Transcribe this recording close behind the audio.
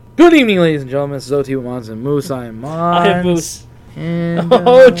Good evening, ladies and gentlemen. This is OT with Mons and Moose. I am Mons. I am Moose.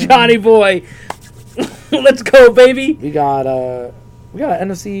 And, Johnny boy. Let's go, baby. We got an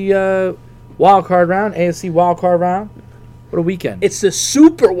NFC wild card round, AFC wild card round. What a weekend. It's the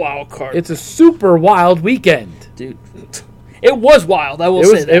super wild card. It's a super wild weekend. Dude. It was wild, I will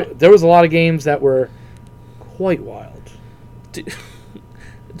say that. There was a lot of games that were quite wild. Dude.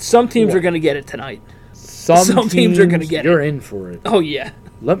 Some teams are going to get it tonight. Some teams are going to get it. You're in for it. Oh, yeah.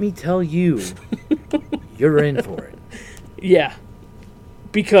 Let me tell you, you're in for it. Yeah.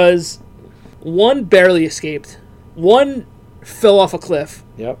 Because one barely escaped. One fell off a cliff.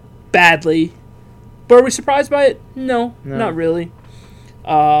 Yep. Badly. But are we surprised by it? No. Not really.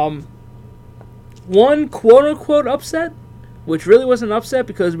 One quote-unquote upset, which really wasn't an upset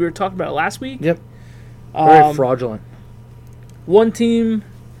because we were talking about it last week. Yep. Very fraudulent. One team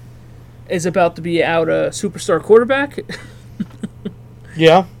is about to be out a superstar quarterback.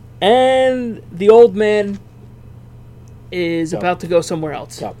 Yeah. And the old man is about to go somewhere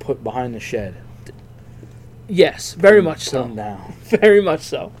else. Got put behind the shed. Yes, very much so. Put him down. Very much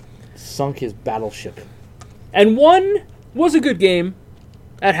so. Sunk his battleship. And one was a good game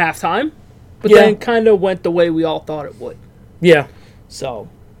at halftime, but then kind of went the way we all thought it would. Yeah. So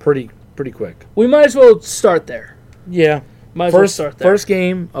Pretty quick. we might as well start there. Yeah. Might as well start there. First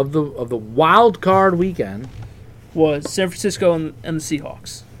game of the wild card weekend was San Francisco and the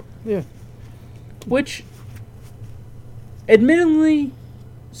Seahawks. Yeah. Which, admittedly,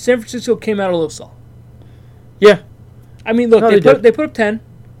 San Francisco came out a little slow. Yeah. I mean, look, No, they put up 10,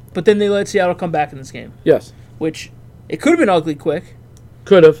 but then they let Seattle come back in this game. Yes. Which, it could have been ugly quick,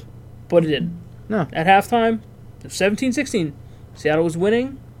 Could have. but it didn't. No. At halftime, 17-16, Seattle was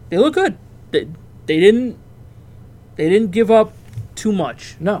winning. They looked good. They didn't give up too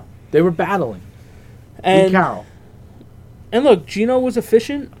much. No. They were battling. And Pete Carroll. And look, Geno was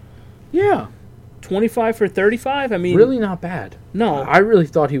efficient. Yeah. 25 for 35. I mean, Really not bad. No. I really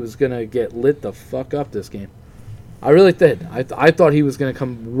thought he was going to get lit the fuck up this game. I really did. I thought he was going to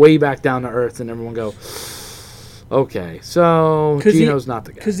come way back down to earth and everyone go, okay, so Geno's not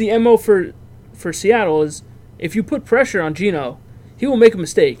the guy. Because the MO for Seattle is if you put pressure on Geno, he will make a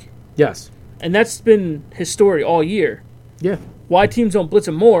mistake. Yes. And that's been his story all year. Yeah. Why teams don't blitz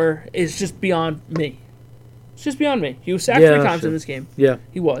him more is just beyond me. It's just beyond me. He was sacked 3 times in this game. Yeah.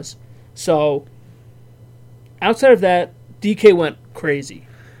 He was. So, outside of that, DK went crazy.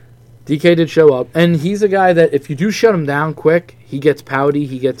 DK did show up, and he's a guy that if you do shut him down quick, he gets pouty,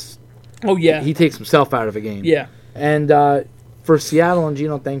 Oh, yeah. he takes himself out of a game. Yeah. And for Seattle and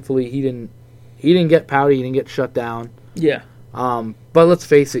Geno, thankfully, he didn't get pouty, he didn't get shut down. Yeah. But let's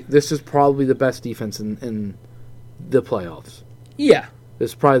face it, this is probably the best defense in the playoffs. Yeah.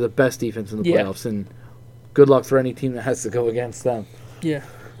 This is probably the best defense in the playoffs, and good luck for any team that has to go against them. Yeah.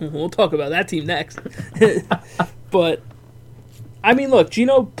 We'll talk about that team next. But, I mean, look,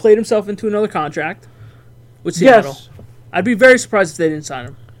 Geno played himself into another contract with Seattle. Yes. I'd be very surprised if they didn't sign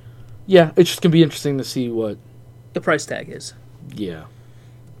him. Yeah, it's just going to be interesting to see what... The price tag is. Yeah.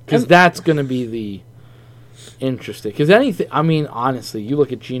 Because that's going to be the interesting... Because anything... I mean, honestly, you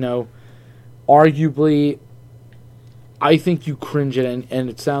look at Geno, arguably, I think you cringe at... And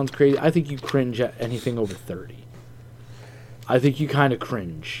it sounds crazy. I think you cringe at anything over 30. I think you kind of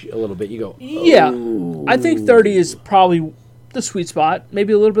cringe a little bit. You go, Yeah. "Ooh." I think 30 is probably the sweet spot.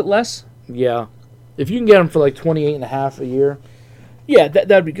 Maybe a little bit less. Yeah. If you can get him for like 28.5 a year. Yeah,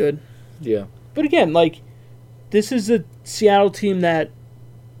 that'd be good. Yeah. But again, like, this is a Seattle team that,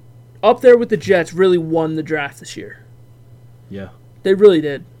 up there with the Jets, really won the draft this year. Yeah. They really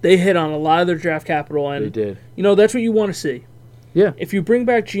did. They hit on a lot of their draft capital, and They did. you know, that's what you want to see. Yeah. If you bring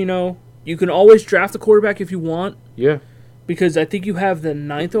back Geno, you can always draft a quarterback if you want, Yeah. because I think you have the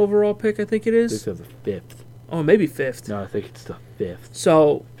 9th overall pick, I think it I is. think it's the 5th. Oh, maybe 5th. No, I think it's the 5th.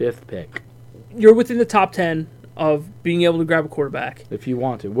 So, 5th pick. you're within the top 10 of being able to grab a quarterback. If you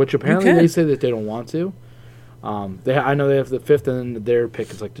want to. Which apparently can. they say that they don't want to. I know they have the 5th, and then their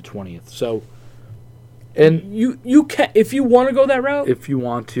pick is like the 20th. So, and You can, if you want to go that route. if you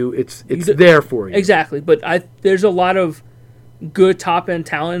want to, it's You there for you. Exactly, but there's a lot of good top end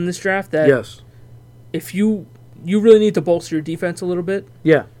talent in this draft that Yes. if you really need to bolster your defense a little bit,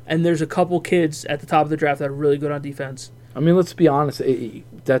 Yeah. and there's a couple kids at the top of the draft that are really good on defense. I mean, let's be honest.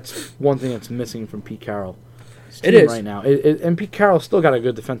 That's one thing that's missing from Pete Carroll. It is right now, and Pete Carroll's still got a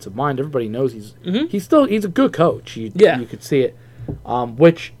good defensive mind. Everybody knows he's a good coach. You could see it.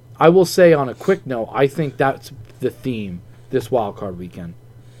 Which I will say on a quick note, I think that's the theme this wild card weekend: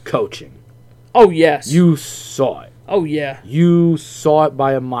 coaching. Oh yes, You saw it. Oh yeah, You saw it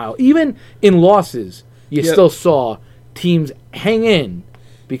by a mile. Even in losses, you still saw teams hang in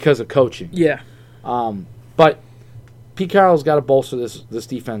because of coaching. Yeah. But Pete Carroll's got to bolster this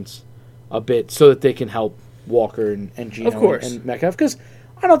defense a bit so that they can help Walker and Geno Of course. and Metcalf, because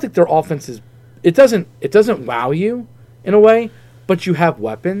I don't think their offense is. It doesn't wow you in a way, but you have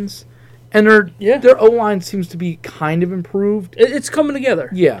weapons, and their O-line seems to be kind of improved. It's coming together.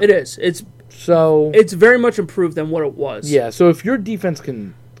 Yeah. It is. It's very much improved than what it was. Yeah, so if your defense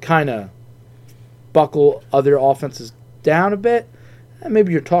can kind of buckle other offenses down a bit,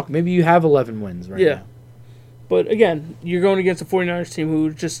 maybe you're talking. Maybe you have 11 wins right now. But again, you're going against a 49ers team who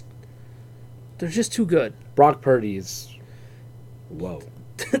they're just too good. Brock Purdy is, whoa.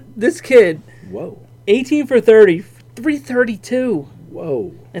 This kid, Whoa. 18 for 30, 332,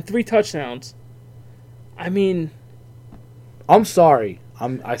 Whoa. and 3 touchdowns. I mean, I'm sorry.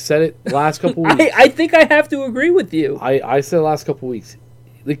 I said it last couple weeks. I think I have to agree with you. I said last couple weeks.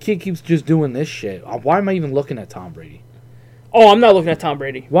 The kid keeps just doing this shit. Why am I even looking at Tom Brady? Oh, I'm not looking at Tom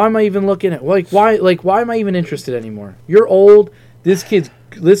Brady. Why am I even looking at why am I even interested anymore? You're old. This kid's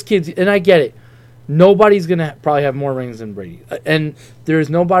and I get it. Nobody's gonna probably have more rings than Brady, and there's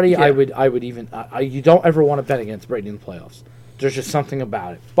nobody Yeah. I would even you don't ever want to bet against Brady in the playoffs. There's just something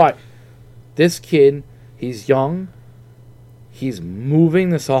about it. But this kid, he's young. He's moving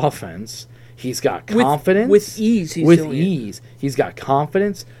this offense. He's got confidence with ease. He's got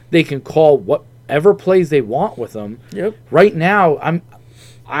confidence. They can call whatever plays they want with him. Yep. Right now,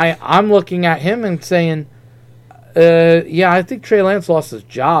 I'm looking at him and saying, I think Trey Lance lost his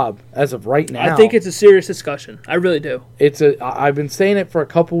job as of right now. I think it's a serious discussion. I really do. I've been saying it for a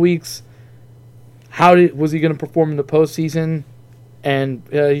couple weeks. Was he going to perform in the postseason? And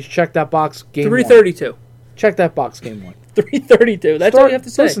he's checked that box game 332. Check that box game 1. 332. That's all you have to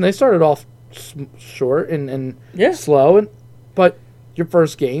say. Listen, they started off short and Yeah. slow, but your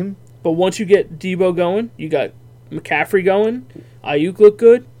first game. But once you get Debo going, you got McCaffrey going, Ayuk look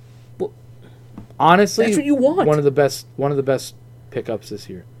good. Honestly, That's what you want. One of the best pickups this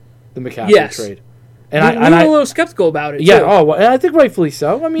year, the McCaffrey trade. And we were a little skeptical about it. Yeah. too. Oh, well, I think rightfully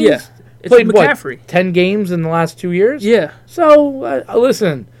so. I mean, Yeah. he's played McCaffrey. 10 games in the last 2 years. Yeah. So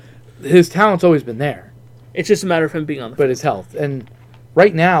listen, his talent's always been there, It's just a matter of him being on the but his health. And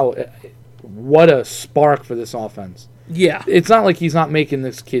right now, what a spark for this offense. Yeah. It's not like he's not making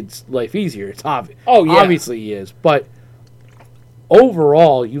this kid's life easier. It's obvious. Oh, yeah. Obviously he is. But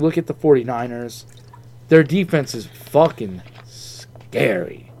overall, you look at the 49ers, their defense is fucking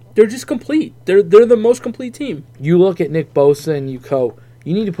scary. They're just complete. They're the most complete team. You look at Nick Bosa and you go,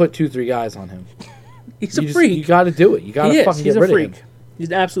 you need to put 2-3 guys on him. He's a freak. You got to do it. You got to fucking He's get rid a freak. of him. He's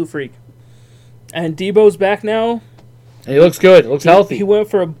an absolute freak. And Debo's back now. And he looks good. Looks healthy. He went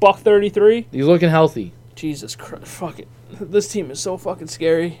for a $133. He's looking healthy. Jesus Christ. Fuck it. This team is so fucking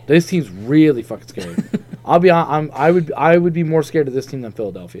scary. This team's really fucking scary. I'll be honest. I would be more scared of this team than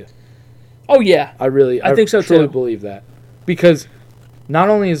Philadelphia. Oh, yeah. I think so, truly too. believe that. Because not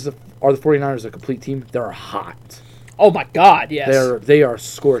only are the 49ers a complete team, they're hot. Oh, my God, yes. They are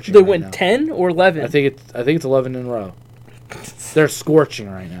scorching. They right win now. 10 or 11? I think it's 11 in a row. They're scorching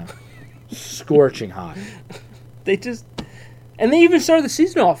right now. Scorching hot. They just... And they even started the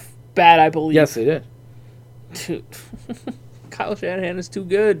season off bad, I believe. Yes, they did. Dude. Kyle Shanahan is too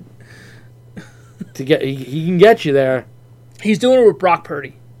good. He can get you there. He's doing it with Brock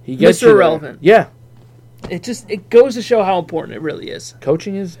Purdy. He gets Mr. you there. Irrelevant. Yeah. It goes to show how important it really is.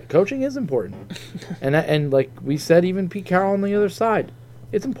 Coaching is important. and like we said, even Pete Carroll on the other side,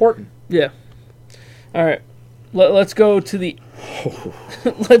 it's important. Yeah. All right. Let's go to the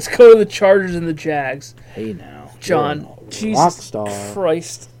let's go to the Chargers and the Jags. Hey now, John, you're a Jesus rock star.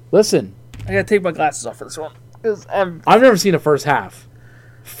 Christ. Listen, I gotta take my glasses off for this one. I've never seen a first half.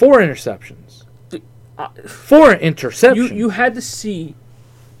 4 interceptions. 4 interceptions. You had to see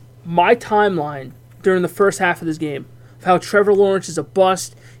my timeline during the first half of this game of how Trevor Lawrence is a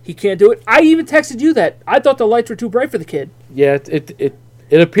bust. He can't do it. I even texted you that. I thought the lights were too bright for the kid. Yeah, it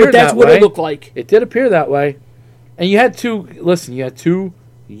appeared But that's that what way. it looked like. It did appear that way. And you had two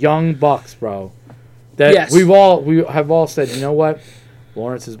young bucks, bro. That Yes. we have all said, you know what?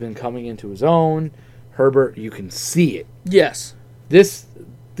 Lawrence has been coming into his own. Herbert, you can see it. Yes. This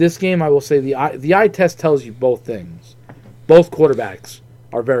game, I will say, the eye test tells you both things. Both quarterbacks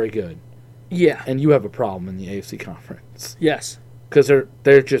are very good, Yeah. and you have a problem in the AFC conference Yes. because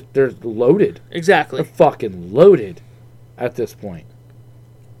they're loaded. Exactly. They're fucking loaded at this point.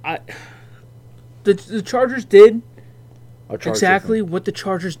 The Chargers did Our Chargers, exactly what the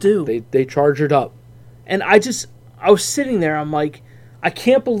Chargers do. They chargered up. And I was sitting there, I'm like, I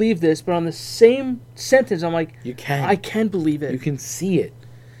can't believe this, but on the same sentence, I'm like, You can. I can believe it. You can see it.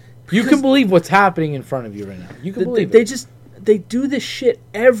 You can believe what's happening in front of you right now. You can believe they it. just They do this shit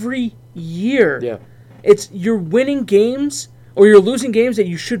every year. Yeah. You're winning games or you're losing games that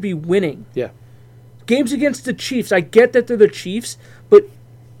you should be winning. Yeah. Games against the Chiefs, I get that they're the Chiefs, but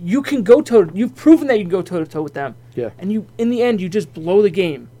you can go you've proven that you can go toe to toe with them. Yeah. And in the end you just blow the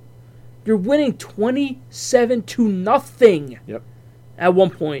game. You're winning 27-0 Yep. at one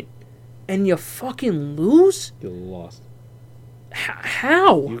point, and you fucking lose? You lost.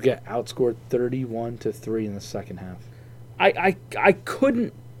 How? You get outscored 31-3 in the second half. I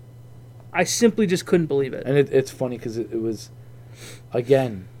couldn't. I simply just couldn't believe it. And it's funny because it was,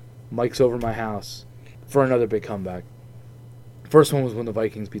 again, Mike's over my house for another big comeback. First one was when the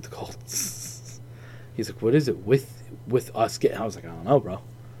Vikings beat the Colts. He's like, what is it with us getting? I was like, I don't know, bro.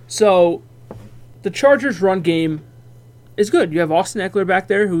 So, the Chargers' run game is good. You have Austin Eckler back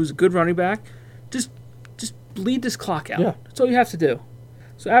there, who's a good running back. Just bleed this clock out. Yeah. That's all you have to do.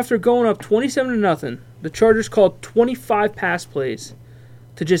 So after going up 27-0, the Chargers called 25 pass plays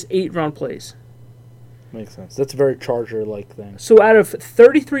to just 8 run plays. Makes sense. That's a very Charger-like thing. So out of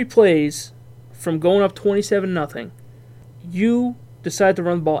 33 plays from going up 27-0, you decide to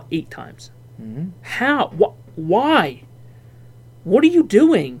run the ball 8 times. Mm-hmm. How? Why? What are you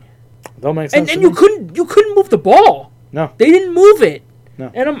doing? That makes sense. And you couldn't move the ball. No. They didn't move it. No.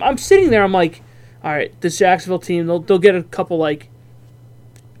 And I'm sitting there. I'm like, all right, this Jacksonville team, they'll get a couple like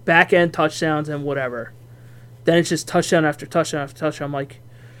back end touchdowns and whatever. Then it's just touchdown after touchdown after touchdown. I'm like,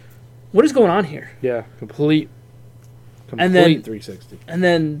 what is going on here? Yeah, complete And then 360. And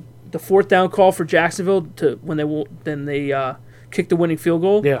then the 4th down call for Jacksonville when they kicked the winning field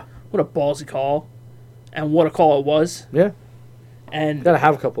goal. Yeah. What a ballsy call, and what a call it was. Yeah. And Got to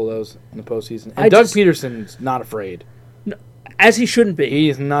have a couple of those in the postseason. And Doug Peterson's not afraid. As he shouldn't be. He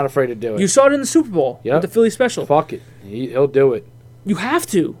is not afraid to do it. You saw it in the Super Bowl with the Philly special. Fuck it. He'll do it. You have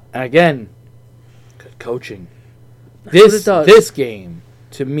to. And again, good coaching. That's what it does. This game,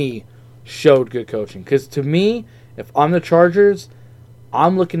 to me, showed good coaching. Because to me, if I'm the Chargers,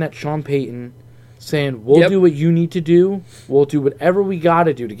 I'm looking at Sean Payton saying, we'll do what you need to do. We'll do whatever we got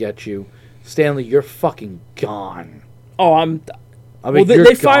to do to get you. Stanley, you're fucking gone. Oh,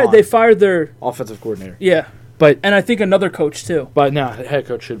 They fired their offensive coordinator. Yeah. And I think another coach too. But no, the head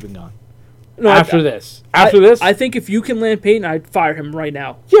coach should have been gone. No, After this, I think if you can land Payton, I'd fire him right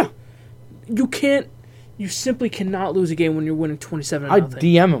now. Yeah. You simply cannot lose a game when you're winning 27-0. I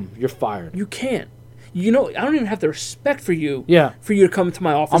DM him. You're fired. You can't. You know, I don't even have the respect for you. Yeah. For you to come into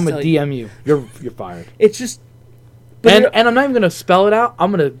my office. I'm gonna DM you. You're fired. It's just. And I'm not even gonna spell it out.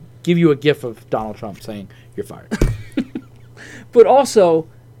 I'm gonna give you a gif of Donald Trump saying you're fired. But also,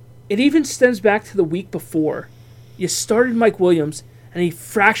 it even stems back to the week before. You started Mike Williams, and he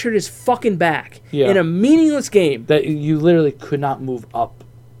fractured his fucking back in a meaningless game. That you literally could not move up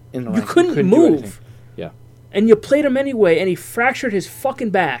in the ranks. You couldn't move. Yeah. And you played him anyway, and he fractured his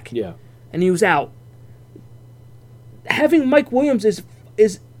fucking back. Yeah. And he was out. Having Mike Williams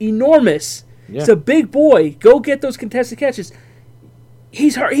is enormous. Yeah. He's a big boy. Go get those contested catches.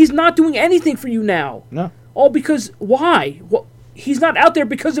 He's hurt. He's not doing anything for you now. No. All because why? Well, he's not out there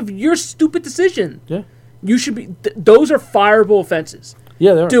because of your stupid decision. Yeah. You should be. Those are fireable offenses.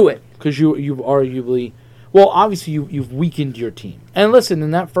 Yeah, they are. Do it because you've arguably, well, obviously you've weakened your team. And listen,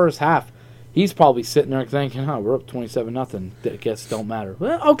 in that first half, he's probably sitting there thinking, we're up 27-0. I guess it don't matter.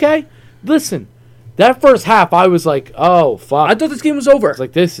 Well, okay. Listen, that first half, I was like, oh fuck. I thought this game was over. It's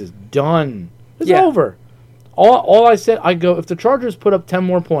like this is done. It's over. All I said, I go, if the Chargers put up 10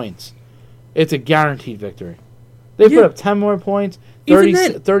 more points, it's a guaranteed victory. They put up 10 more points,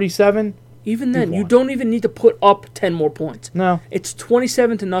 37. Even then, you don't even need to put up 10 more points. No. It's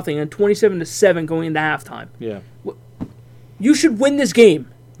 27-0 and 27-7 going into halftime. Yeah. You should win this game.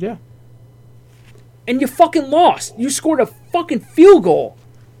 Yeah. And you fucking lost. You scored a fucking field goal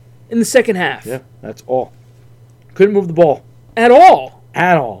in the second half. Yeah, that's all. Couldn't move the ball. At all.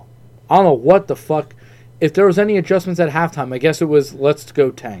 At all. I don't know what the fuck. If there was any adjustments at halftime, I guess it was let's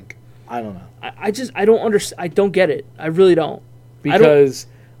go tank. I don't know. I don't understand. I don't get it. I really don't. Because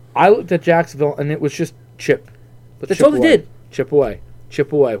I looked at Jacksonville and it was just chip. That's all they did. Chip away.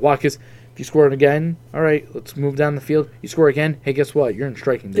 Chip away. Why? Because if you score it again, all right, let's move down the field. You score again, hey, guess what? You're in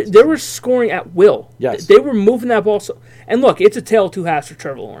striking distance. They were scoring at will. Yes. They were moving that ball. And look, it's a tale of two halves for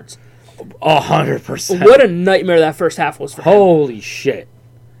Trevor Lawrence. 100%. What a nightmare that first half was for him. Holy shit.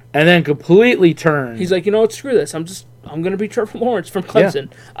 And then completely turned. He's like, you know what, screw this. I'm going to be Trevor Lawrence from Clemson.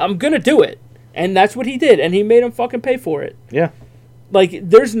 Yeah. I'm going to do it. And that's what he did. And he made him fucking pay for it. Yeah. Like,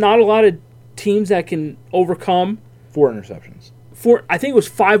 there's not a lot of teams that can overcome 4 interceptions. I think it was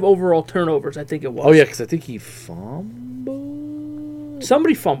 5 overall turnovers, I think it was. Oh, yeah, because I think he fumbled.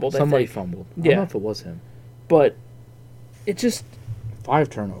 Somebody fumbled, Somebody fumbled. I don't know if it was him. But it just 5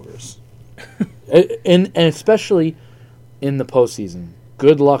 turnovers. and especially in the postseason.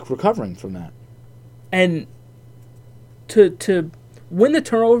 Good luck recovering from that. and to win the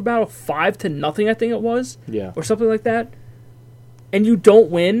turnover battle 5-0, I think it was, Yeah. or something like that, and you don't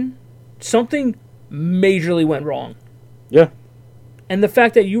win, something majorly went wrong. Yeah. And the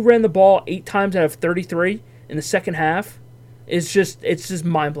fact that you ran the ball 8 times out of 33 in the second half it's just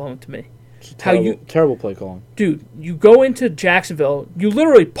mind blowing to me. Terrible play calling. Dude, you go into Jacksonville, you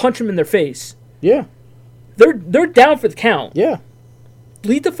literally punch them in their face. Yeah. They're down for the count. Yeah.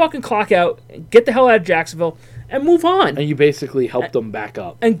 Bleed the fucking clock out, get the hell out of Jacksonville, and move on. And you basically helped them back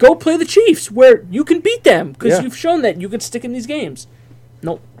up. And go play the Chiefs, where you can beat them, because Yeah. you've shown that you can stick in these games.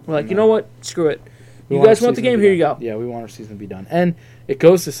 Nope. We're like, you know what? Screw it. We You guys our want the season to game? be Here you done. go. Yeah, we want our season to be done. And it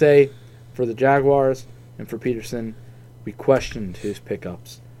goes to say, for the Jaguars and for Peterson, we questioned his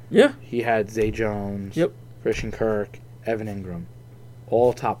pickups. Yeah. He had Zay Jones, Yep. Christian Kirk, Evan Ingram.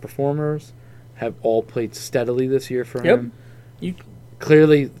 All top performers, have all played steadily this year for Yep. him. You-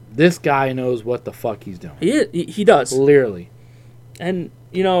 Clearly, this guy knows what the fuck he's doing. He does. Clearly. And,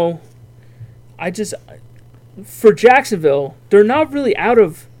 for Jacksonville, they're not really out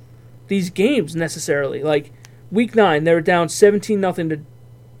of these games necessarily. Like, week 9, they were down 17-0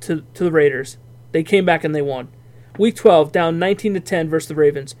 to the Raiders. They came back and they won. Week 12, down 19-10 versus the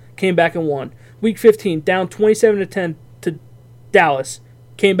Ravens. Came back and won. Week 15, down 27-10 to Dallas.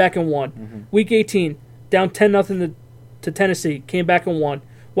 Came back and won. Mm-hmm. Week 18, down 10-0 to Tennessee. Came back and won.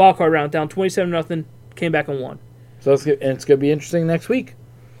 Wildcard round, down 27-0. Came back and won. So it's going to be interesting next week.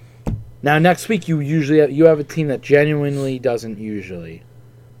 Now, next week, you have a team that genuinely doesn't usually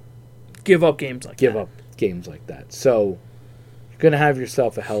Give up games like give that. up games like that. So you're going to have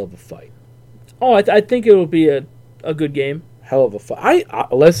yourself a hell of a fight. Oh, I think it will be a good game. Hell of a fight.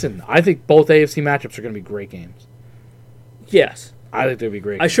 Listen, I think both AFC matchups are going to be great games. Yes. I think they'll be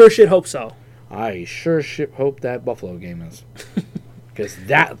great I games. sure should hope so. I sure hope that Buffalo game is. Because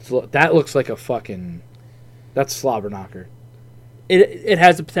that looks like a fucking... That's slobber knocker. It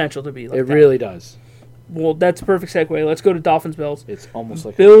has the potential to be like It that. really does. Well, that's a perfect segue. Let's go to Dolphins-Bills. It's almost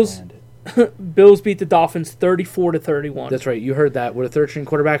like Bills- I planned it. Bills beat the Dolphins 34-31. That's right. You heard that. With a third-string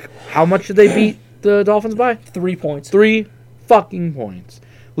quarterback, how much did they beat the Dolphins by? 3 points. 3 fucking points.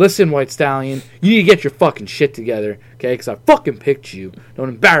 Listen, White Stallion, you need to get your fucking shit together, okay? Because I fucking picked you. Don't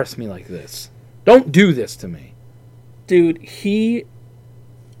embarrass me like this. Don't do this to me. Dude,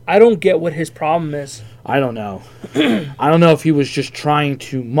 I don't get what his problem is. I don't know. I don't know if he was just trying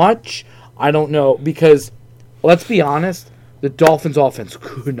too much. I don't know. Because, let's be honest, the Dolphins' offense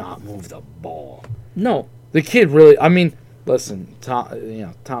could not move the ball. No. The kid really... I mean, listen,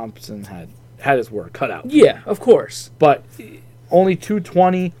 Thompson had his work cut out. Yeah, of course. But only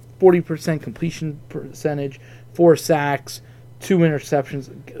 220, 40% completion percentage, 4 sacks, 2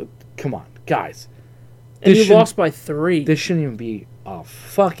 interceptions. Come on, guys. And you lost by 3. This shouldn't even be a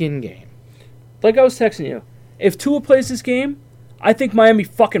fucking game. Like I was texting you, if Tua plays this game, I think Miami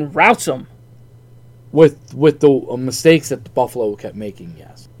fucking routs them. With the mistakes that the Buffalo kept making,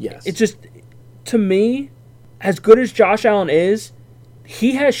 yes. It's just, to me, as good as Josh Allen is,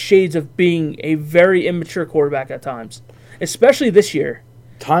 he has shades of being a very immature quarterback at times, especially this year.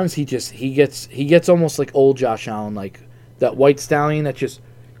 Times he gets almost like old Josh Allen, like that White Stallion that just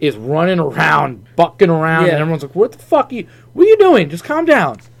is running around, bucking around, Yeah. and everyone's like, "What the fuck? What are you doing? Just calm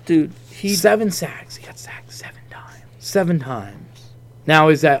down." Dude, 7 sacks. He got sacked 7 times. 7 times. Now,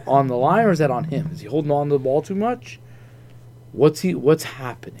 is that on the line or is that on him? Is he holding on to the ball too much? What's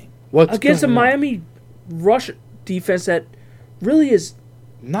happening? What's against a going on? Miami rush defense that really is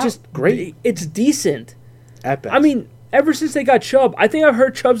Not just great It's decent. at best. I mean, ever since they got Chubb, I think I've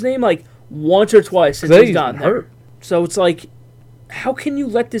heard Chubb's name like once or twice since He's he's gotten been there. hurt. So it's like, how can you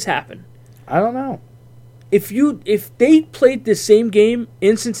let this happen? I don't know. If they played the same game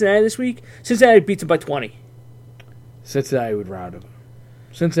in Cincinnati this week, Cincinnati beats them by 20. Cincinnati would rout him.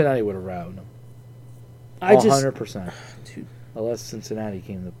 Cincinnati would have routed him. 100%. Dude. Unless Cincinnati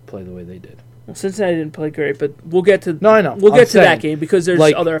came to play the way they did. Well, Cincinnati didn't play great, but we'll get to. No, I know. We'll I'm get to that saying, game because there's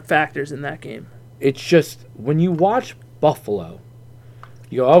like- other factors in that game. It's just, when you watch Buffalo,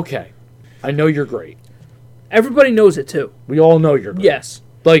 you go, okay, I know you're great. Everybody knows it too. We all know you're great. Yes.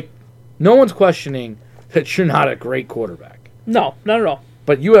 Like, no one's questioning that you're not a great quarterback. No, not at all.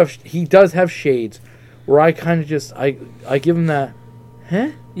 But he does have shades where I kind of just, I give him that, huh?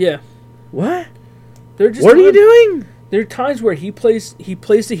 Yeah. What? They're just What are you doing? There are times where he plays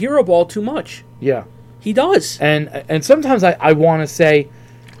the hero ball too much. Yeah. He does. And sometimes I want to say,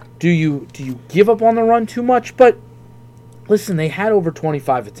 do you give up on the run too much? But listen, they had over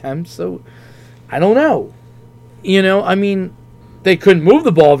 25 attempts, so I don't know. You know, I mean, they couldn't move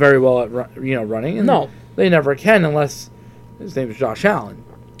the ball very well at running. And No. They never can unless his name is Josh Allen.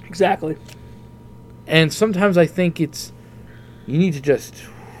 Exactly. And sometimes I think you need to just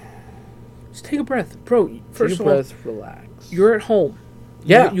take a breath. Bro, first take a breath, relax. You're at home.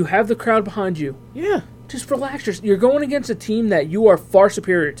 Yeah. You have the crowd behind you. Yeah. Just relax. You're going against a team that you are far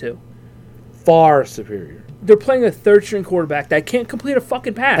superior to. Far superior. They're playing a third-string quarterback that can't complete a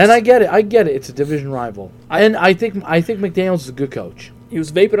fucking pass. And I get it. It's a division rival. And I think McDaniels is a good coach. He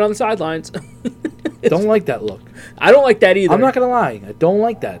was vaping on the sidelines. Don't like that look. I don't like that either. I'm not going to lie. I don't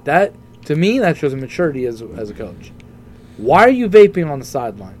like that. That, to me, that shows a maturity as a coach. Why are you vaping on the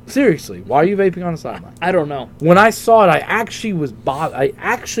sideline? Seriously, why are you vaping on the sideline? I don't know. When I saw it, I actually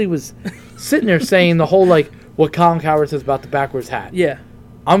was sitting there saying the whole, like, what Colin Cowherd says about the backwards hat. Yeah.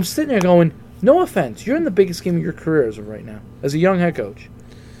 I'm sitting there going, no offense, you're in the biggest game of your career as of right now, as a young head coach.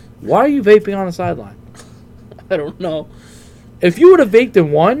 Why are you vaping on the sideline? I don't know. If you would have vaped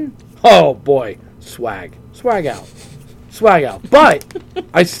and won, oh boy, swag out. But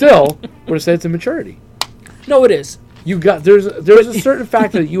I still would have said it's immaturity. No, it is. There's a certain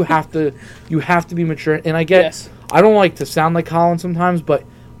factor that you have to be mature, and I get. Yes. I don't like to sound like Colin sometimes, but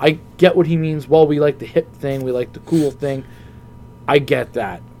I get what he means. Well, we like the hip thing, we like the cool thing. I get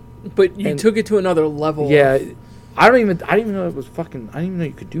that. But you took it to another level. Yeah, I didn't even know it was fucking. I didn't even know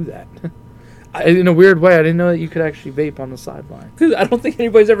you could do that. In a weird way, I didn't know that you could actually vape on the sideline. I don't think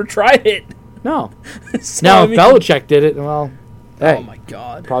anybody's ever tried it. No. So, now, if Belichick did it, well, hey, oh my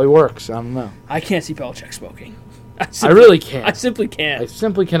god, probably works. I don't know. I can't see Belichick smoking. I really can't. I simply can't. I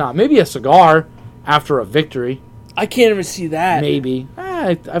simply cannot. Maybe a cigar after a victory. I can't even see that. Maybe.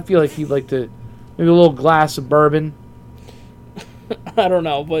 I feel like he'd like to. Maybe a little glass of bourbon. I don't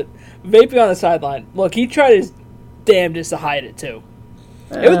know, but vaping on the sideline. Look, he tried his damnedest to hide it too.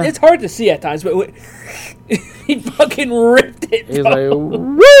 It's hard to see at times, but he fucking ripped it. He's like,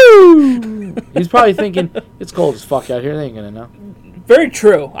 woo! He's probably thinking, it's cold as fuck out here. They ain't gonna know. Very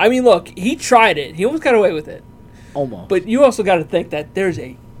true. I mean, look, he tried it. He almost got away with it. Almost. But you also got to think that there's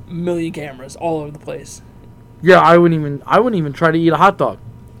a million cameras all over the place. Yeah, I wouldn't even try to eat a hot dog.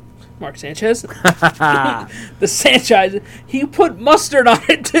 Mark Sanchez, the Sanchez, he put mustard on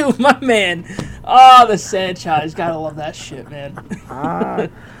it too, my man. Oh, the Sanchez, gotta love that shit, man. I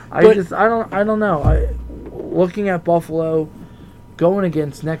don't know. Looking at Buffalo, going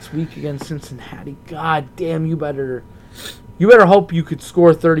against next week against Cincinnati. God damn, you better hope you could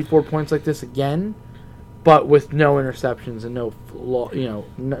score 34 points like this again, but with no interceptions and no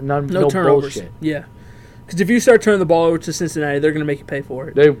turnovers. bullshit. Yeah. Because if you start turning the ball over to Cincinnati, they're going to make you pay for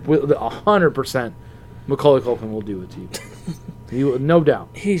it. They will 100%. Macaulay Culkin will do it to you. No doubt.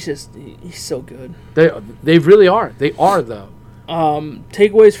 He's so good. They really are. They are, though.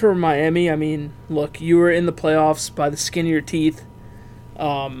 Takeaways for Miami. I mean, look, you were in the playoffs by the skin of your teeth.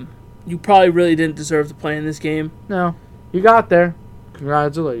 You probably really didn't deserve to play in this game. No. You got there.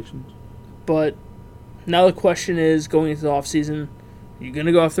 Congratulations. But now the question is, going into the offseason, you're going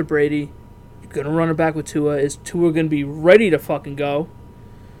to go after Brady. Going to run it back with Tua. Is Tua going to be ready to fucking go?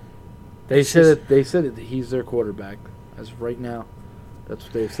 They said that he's their quarterback as of right now. That's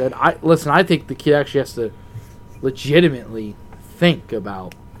what they've said. I think the kid actually has to legitimately think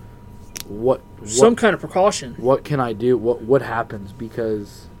about some kind of precaution. What can I do? What happens?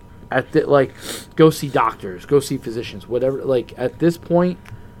 Because go see doctors, go see physicians, whatever. Like at this point,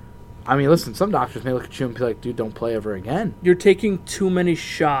 I mean, listen, some doctors may look at you and be like, dude, don't play ever again. You're taking too many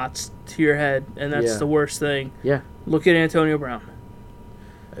shots to your head, and that's the worst thing. Yeah. Look at Antonio Brown.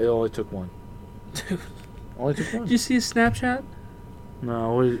 It only took one. Dude. Only took one. Did you see his Snapchat?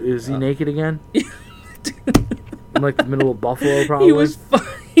 No. Is he naked again? In like the middle of Buffalo, probably?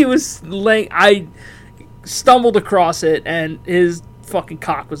 He was laying... I stumbled across it, and his fucking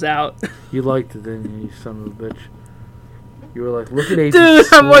cock was out. You liked it, didn't you son of a bitch? You were like, look at AJ.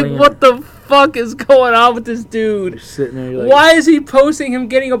 Dude, I'm like, what the fuck is going on with this dude? You're sitting there, you're like, why is he posting him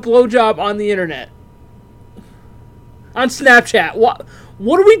getting a blowjob on the internet? On Snapchat?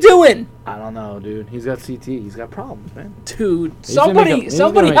 What are we doing? I don't know, dude. He's got CT. He's got problems, man. Dude,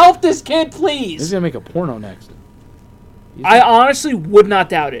 somebody help this kid, please. He's going to make a porno next. I honestly would not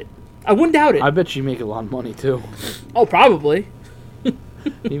doubt it. I wouldn't doubt it. I bet you make a lot of money, too. Oh, probably.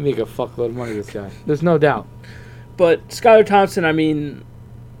 You make a fuckload of money, this guy. There's no doubt. But Skylar Thompson, I mean,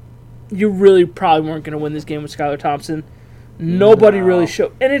 you really probably weren't going to win this game with Skylar Thompson. Nobody really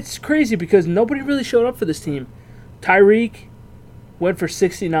showed. And it's crazy because nobody really showed up for this team. Tyreek went for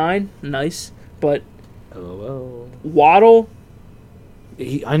 69. Nice. But Waddle.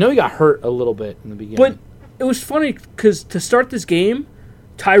 I know he got hurt a little bit in the beginning. But it was funny because to start this game,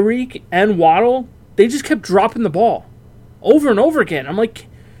 Tyreek and Waddle they just kept dropping the ball over and over again. I'm like,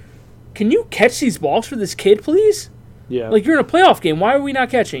 can you catch these balls for this kid, please? Yeah. Like, you're in a playoff game. Why are we not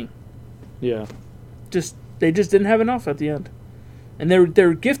catching? Yeah. They just didn't have enough at the end. And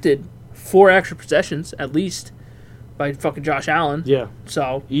they're gifted 4 extra possessions, at least, by fucking Josh Allen. Yeah.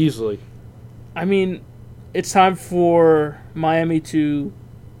 So, Easily. I mean, it's time for Miami to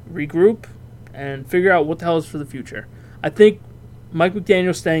regroup and figure out what the hell is for the future. I think Mike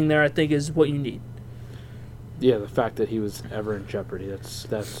McDaniel staying there, I think, is what you need. Yeah, the fact that he was ever in jeopardy,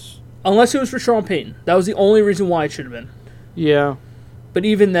 that's... Unless it was for Sean Payton. That was the only reason why it should have been. Yeah. But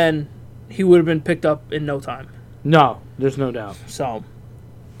even then, he would have been picked up in no time. No, there's no doubt. So,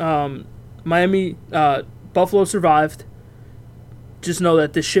 Miami, Buffalo survived. Just know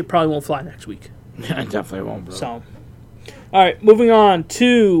that this shit probably won't fly next week. Yeah, it definitely won't, bro. So, all right, moving on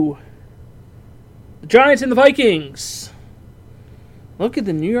to the Giants and the Vikings. Look at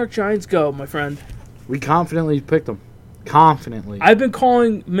the New York Giants go, my friend. We confidently picked them. Confidently. I've been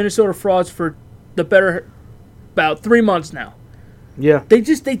calling Minnesota frauds for the better about 3 months now. Yeah. They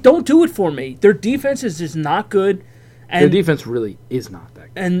don't do it for me. Their defense is just not good. And, Their defense really is not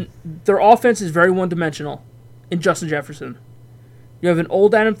that good. And their offense is very one-dimensional in Justin Jefferson. You have an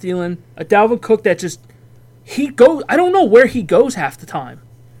old Adam Thielen, a Dalvin Cook that just... I don't know where he goes half the time.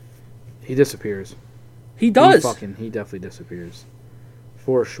 He disappears. He does. He definitely disappears.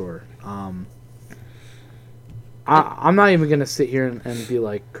 For sure. I'm not even going to sit here and be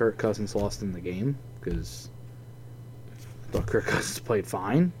like Kirk Cousins lost in the game, because I thought Kirk Cousins played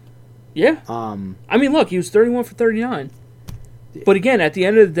fine. Yeah. I mean, look, he was 31 for 39. But again, at the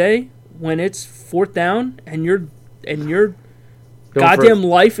end of the day, when it's 4th down and your goddamn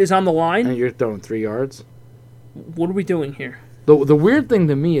life is on the line, and you're throwing 3 yards, what are we doing here? The weird thing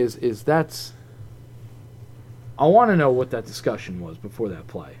to me is that's... I want to know what that discussion was before that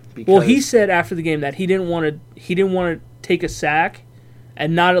play. Well, he said after the game that he didn't want to take a sack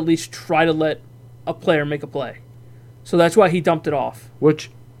and not at least try to let a player make a play. So that's why he dumped it off. Which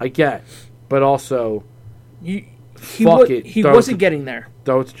I get, but also he it. Wasn't getting there.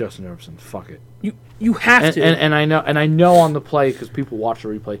 Throw it to Justin Jefferson. Fuck it. You have to. And I know on the play, because people watch the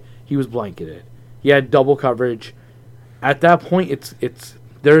replay, he was blanketed. He had double coverage. At that point, it's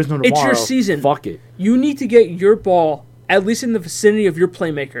there is no tomorrow. It's your season. Fuck it. You need to get your ball at least in the vicinity of your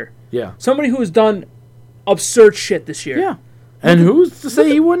playmaker. Yeah. Somebody who has done absurd shit this year. Yeah. And who's to say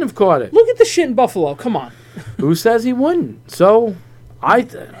he wouldn't have caught it? Look at the shit in Buffalo. Come on. Who says he wouldn't? So,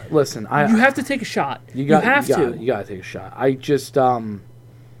 listen. You have to take a shot. You have to. You got to take a shot. I just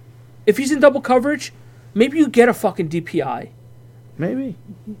If he's in double coverage, maybe you get a fucking DPI. Maybe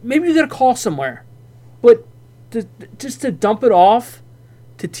you get a call somewhere. But just to dump it off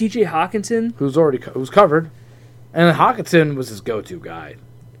to TJ Hawkinson, who's covered, and Hawkinson was his go-to guy.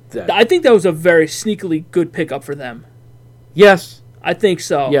 I think that was a very sneakily good pickup for them. Yes, I think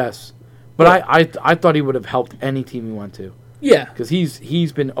so. Yes, but I thought he would have helped any team he went to. Yeah, because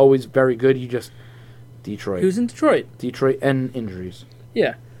he's been always very good. Detroit. He was in Detroit. Detroit and injuries.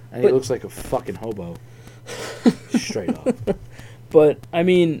 Yeah, and he looks like a fucking hobo. Straight up. But I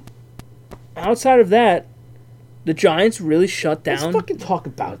mean, outside of that, the Giants really shut down. Let's fucking talk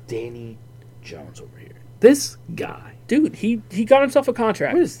about Danny Jones over here. This guy, dude, he got himself a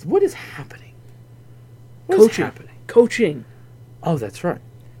contract. What is happening? What is happening? Coaching. Oh, that's right.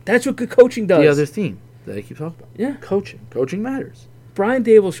 That's what good coaching does. The other theme that I keep talking about. Yeah, coaching. Coaching matters. Brian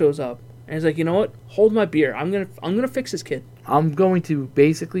Dable shows up and he's like, you know what? Hold my beer. I'm gonna fix this kid. I'm going to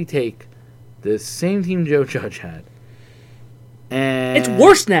basically take the same team Joe Judge had, and it's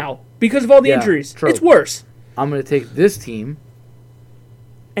worse now because of all the injuries. True. It's worse. I'm going to take this team,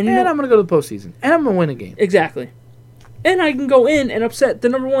 and I'm going to go to the postseason, and I'm going to win a game. Exactly. And I can go in and upset the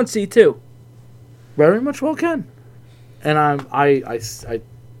number 1 seed, too. Very much well can. And I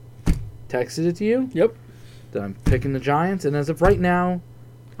texted it to you. Yep. That I'm picking the Giants, and as of right now,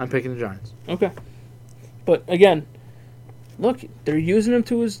 I'm picking the Giants. Okay. But, again, look, they're using him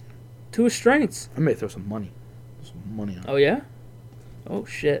to his strengths. I may throw some money on it. Oh, yeah? Oh,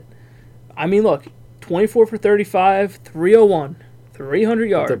 shit. I mean, look. 24 for 35, 301, 300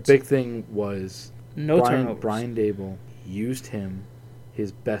 yards. The big thing was turnovers. Brian Dable used him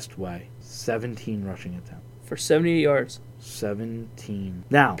his best way. 17 rushing attempts. For 78 yards. 17.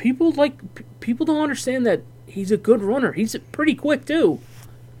 Now, people don't understand that he's a good runner. He's pretty quick, too.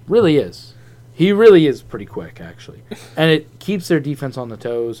 Really is. He really is pretty quick, actually. And it keeps their defense on the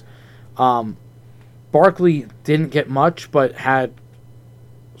toes. Barkley didn't get much, but had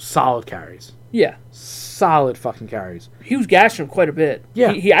solid carries. Yeah. Solid fucking carries. He was gashing him quite a bit.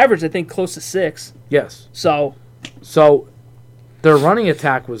 Yeah. He averaged, I think, close to 6. Yes. So their running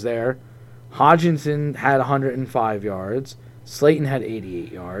attack was there. Hodgkinson had 105 yards. Slayton had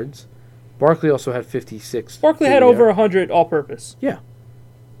 88 yards. Barkley also had 56. Barkley had over 100 all-purpose. Yeah.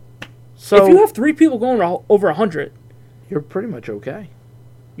 So if you have 3 people going over 100, you're pretty much okay.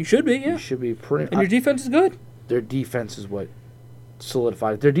 You should be, yeah. You should be pretty. And your defense is good. Their defense is what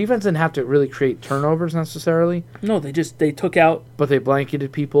solidified it. Their defense didn't have to really create turnovers necessarily. No, they took out. But they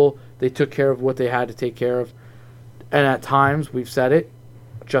blanketed people. They took care of what they had to take care of. And at times, we've said it,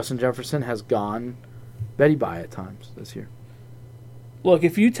 Justin Jefferson has gone Betty by at times this year. Look,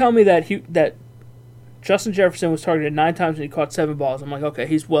 if you tell me that Justin Jefferson was targeted 9 times and he caught 7 balls, I'm like, okay,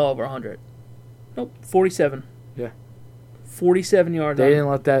 he's well over 100. Nope, 47. Yeah. 47 yards. They didn't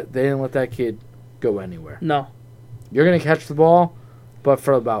let that kid go anywhere. No. You're going to catch the ball, but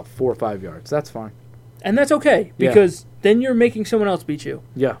for about 4 or 5 yards. That's fine. And that's okay, because then you're making someone else beat you.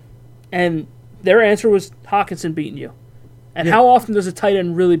 Yeah. And their answer was Hockenson beating you. And how often does a tight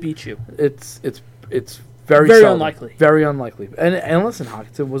end really beat you? It's very unlikely. Very unlikely. And listen,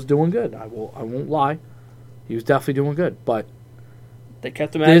 Hockenson was doing good. I won't lie. He was definitely doing good, but they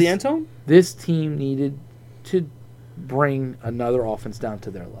kept him out of the end zone? This team needed to bring another offense down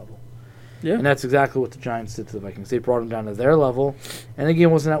to their level. Yeah. And that's exactly what the Giants did to the Vikings. They brought them down to their level, and the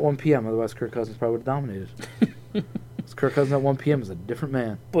game wasn't at 1 p.m. Otherwise, Kirk Cousins probably would have dominated. Kirk Cousins at 1 p.m. is a different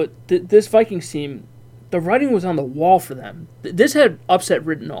man. But this Vikings team, the writing was on the wall for them. This had upset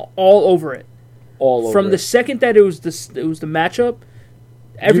written all over it. All over From the second that it was the matchup,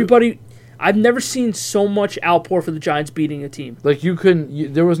 everybody... I've never seen so much outpour for the Giants beating a team. Like,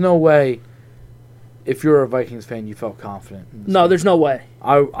 there was no way, if you're a Vikings fan, you felt confident. No, there's no way.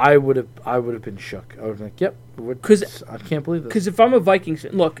 I would have been shook. I would have been like, yep. Because I can't believe this. Because if I'm a Vikings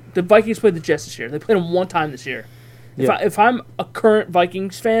fan, look, the Vikings played the Jets this year. They played them 1 time this year. If I'm a current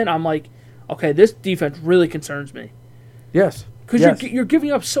Vikings fan, I'm like, okay, this defense really concerns me. Yes. Because you're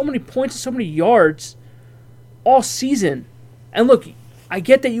giving up so many points and so many yards all season. And look, I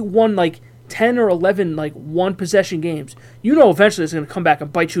get that you won like 10 or 11 like one-possession games. You know eventually it's going to come back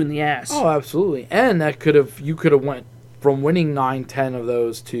and bite you in the ass. Oh, absolutely. And you could have went from winning 9-10 of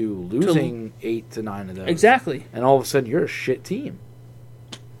those to losing 8 to 9 of those. Exactly. And all of a sudden you're a shit team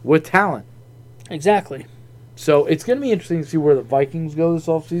with talent. Exactly. So it's going to be interesting to see where the Vikings go this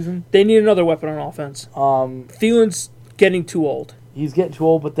offseason. They need another weapon on offense. Thielen's getting too old. He's getting too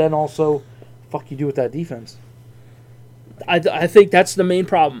old, but then also, fuck you do with that defense? I think that's the main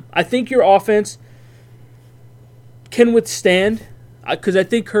problem. I think your offense can withstand, because I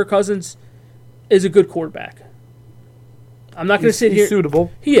think Kirk Cousins is a good quarterback. I'm not going to sit here. He's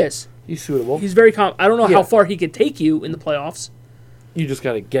suitable. He is. He's suitable. He's very I don't know how far he can take you in the playoffs. You just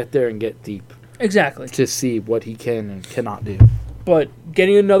got to get there and get deep. Exactly. To see what he can and cannot do. But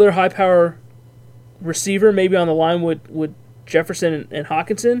getting another high-power receiver maybe on the line with Jefferson and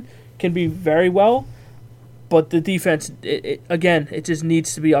Hockenson can be very well. But the defense, it just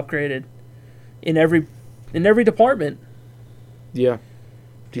needs to be upgraded in every department. Yeah,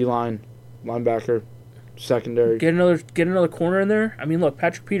 D-line, linebacker, secondary. Get another corner in there. I mean, look,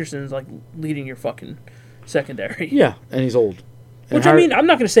 Patrick Peterson is like leading your fucking secondary. Yeah, and he's old. Which I mean, I'm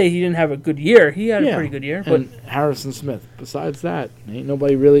not going to say he didn't have a good year. He had a pretty good year. But Harrison Smith. Besides that, ain't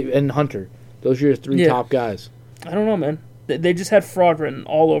nobody really. And Hunter. Those are your 3 top guys. I don't know, man. They just had fraud written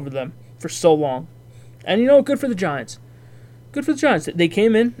all over them for so long. And you know, good for the Giants. Good for the Giants. They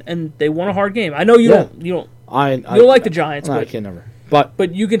came in and they won a hard game. I know you don't like the Giants. I can never.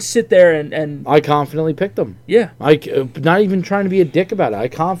 But you can sit there and I confidently picked them. Yeah. Not even trying to be a dick about it. I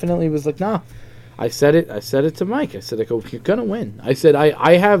confidently was like, nah. I said it to Mike. I said, you're going to win. I said,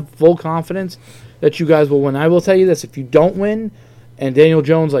 I have full confidence that you guys will win. I will tell you this. If you don't win and Daniel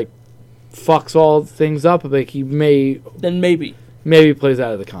Jones, fucks all things up, he may... Then maybe. Maybe plays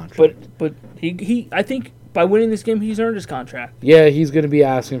out of the contract. But he I think by winning this game, he's earned his contract. Yeah, he's going to be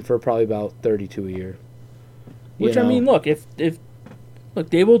asking for probably about $32 a year. Which, I mean, look, if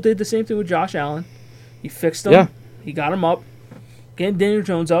Dable did the same thing with Josh Allen. He fixed him. Yeah. He got him up. Getting Daniel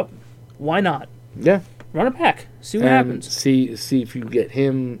Jones up. Why not? Yeah. Run it back. See what happens. See if you get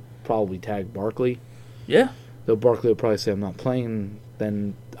him, probably tag Barkley. Yeah. Though Barkley will probably say, I'm not playing.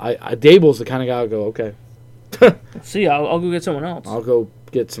 Then Dable's the kind of guy who'll go, okay. See, I'll go get someone else. I'll go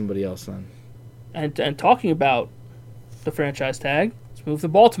get somebody else then. And talking about the franchise tag, let's move to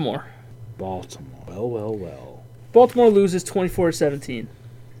Baltimore. Well. Baltimore loses 24-17.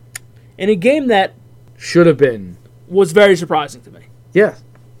 In a game that should have been. Was very surprising to me. Yeah.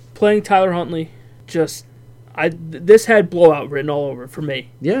 Playing Tyler Huntley, this had blowout written all over it for me.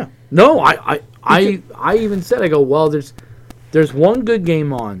 Yeah. No, I even said, I go, well, there's one good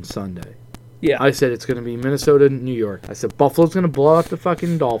game on Sunday. Yeah. I said it's going to be Minnesota, New York. I said Buffalo's going to blow out the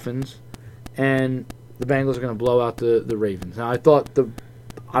fucking Dolphins, and the Bengals are going to blow out the Ravens. Now, I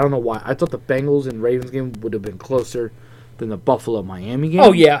don't know why. I thought the Bengals and Ravens game would have been closer than the Buffalo-Miami game.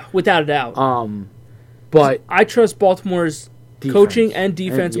 Oh, yeah, without a doubt. But I trust Baltimore's defense. Coaching and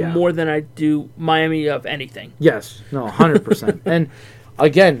defense And, yeah. more than I do Miami of anything. Yes, no, 100%. And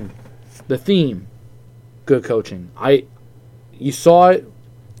again, the theme, good coaching. You saw it.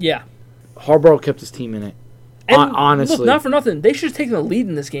 Yeah. Harbaugh kept his team in it. And Honestly. look, not for nothing, they should have taken the lead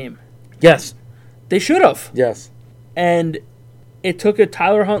in this game. Yes. They should have. Yes. And it took a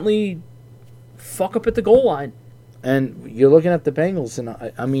Tyler Huntley fuck up at the goal line. And you're looking at the Bengals,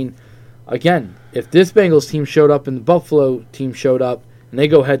 and I mean, again, if this Bengals team showed up and the Buffalo team showed up, and they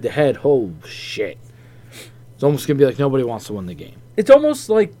go head-to-head, oh, shit. It's almost going to be like nobody wants to win the game. It's almost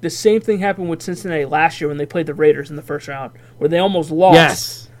like the same thing happened with Cincinnati last year when they played the Raiders in the first round, where they almost lost.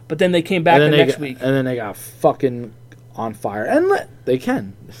 Yes. But then they came back the next week. And then they got fucking on fire. And they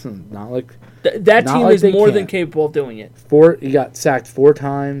can. It's not like... That not team like is they more can't. than capable of doing it. He got sacked 4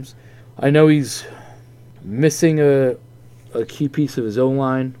 times. I know he's missing a key piece of his own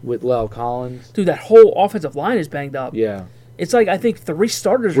line with La'el Collins. Dude, that whole offensive line is banged up. Yeah. It's like, I think 3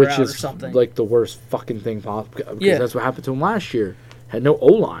 starters are Which out or is something. like the worst fucking thing possible. Because Yeah. that's what happened to him last year. Had no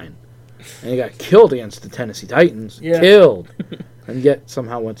O-line. And he got killed against the Tennessee Titans. Yeah. Killed. And yet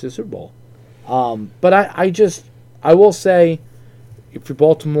somehow went to the Super Bowl. But I will say, if you're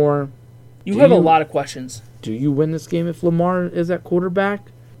Baltimore... you have a lot of questions. Do you win this game if Lamar is at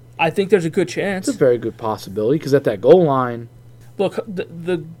quarterback? I think there's a good chance. It's a very good possibility because at that goal line... Look,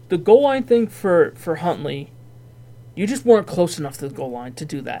 the goal line thing for Huntley, you just weren't close enough to the goal line to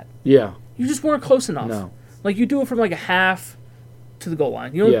do that. Yeah. You just weren't close enough. No. Like, you do it from like a half to the goal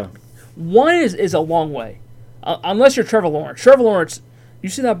line. You know, Yeah. 1 is a long way. Unless you're Trevor Lawrence. Trevor Lawrence, you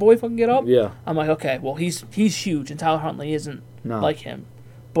see that boy fucking get up? Yeah. I'm like, okay, well, he's huge, and Tyler Huntley isn't No. like him.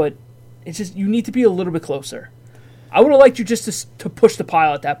 But it's just, you need to be a little bit closer. I would have liked you just to push the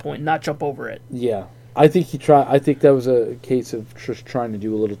pile at that point, not jump over it. Yeah. I think he tried. I think that was a case of just trying to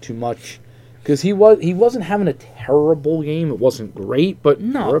do a little too much. Because he wasn't having a terrible game. It wasn't great, but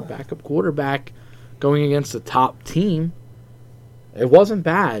No. for a backup quarterback going against a top team, it wasn't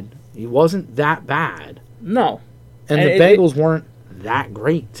bad. He wasn't that bad. No. And the Bengals weren't that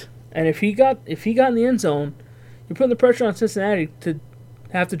great. And if he got in the end zone, you're putting the pressure on Cincinnati to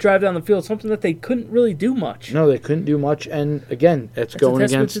have to drive down the field, something that they couldn't really do much. No, they couldn't do much. And again, it's going a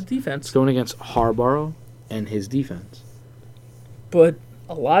testament against to defense. It's going against Harbaugh and his defense. But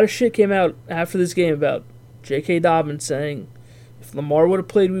a lot of shit came out after this game about J.K. Dobbins saying, "If Lamar would have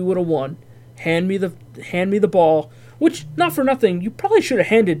played, we would have won. Hand me the ball." Which, not for nothing, you probably should have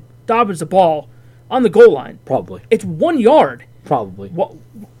handed Dobbins the ball on the goal line. Probably. It's 1 yard. Probably. What?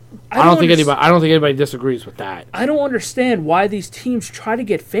 I don't think anybody disagrees with that. I don't understand why these teams try to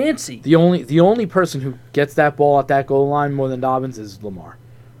get fancy. The only person who gets that ball at that goal line more than Dobbins is Lamar.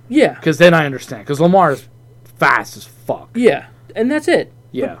 Yeah. Because then I understand. Because Lamar is fast as fuck. Yeah. And that's it.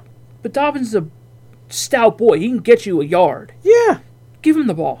 Yeah. But Dobbins is a stout boy. He can get you a yard. Yeah. Give him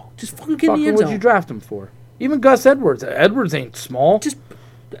the ball. Just fucking get in the end What'd zone. you draft him for? Even Gus Edwards. Edwards ain't small.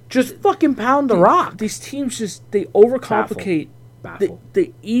 Just fucking pound the rock. These teams they overcomplicate Baffle.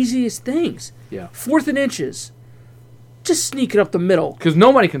 the easiest things. Yeah. 4th and inches. Just sneak it up the middle. Because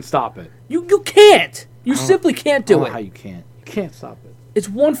nobody can stop it. You can't. You simply can't I do don't know it. how you can't. You can't stop it. It's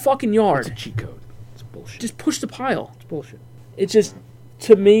 1 fucking yard. It's a cheat code. It's bullshit. Just push the pile. It's bullshit. It's just,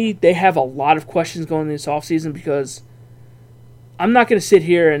 to me, they have a lot of questions going into this offseason because I'm not going to sit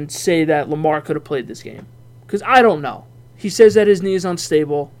here and say that Lamar could have played this game. Because I don't know. He says that his knee is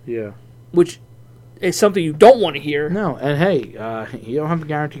unstable, Yeah. which is something you don't want to hear. No, and hey, he don't have a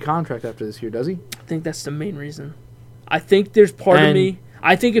guaranteed contract after this year, does he? I think that's the main reason. I think there's part of me.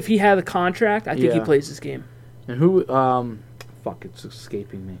 I think if he had a contract, I think he Yeah. plays this game. And who, fuck, it's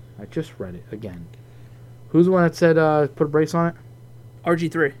escaping me. I just read it again. Who's the one that said put a brace on it?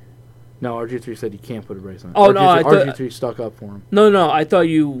 RG3. No, RG3 said you can't put a brace on it. Oh, no, I thought- RG3 stuck up for him. No, I thought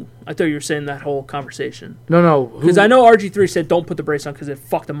you were saying that whole conversation. No. Because I know RG3 said don't put the brace on because it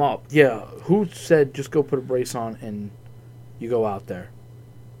fucked him up. Yeah, who said just go put a brace on and you go out there?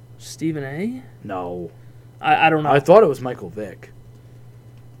 Stephen A? No. I don't know. I thought it was Michael Vick.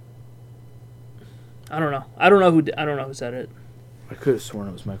 I don't know. I don't know who said it. I could have sworn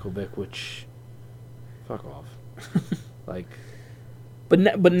it was Michael Vick, which... Fuck off. Like...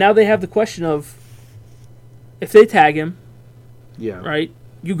 But now they have the question of if they tag him, Yeah. right?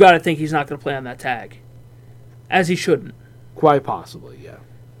 You got to think he's not going to play on that tag, as he shouldn't. Quite possibly, yeah.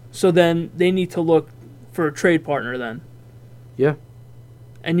 So then they need to look for a trade partner then. Yeah.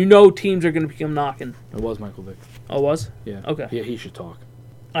 And teams are going to become knocking. It was Michael Vick. Oh, it was? Yeah. Okay. Yeah, he should talk.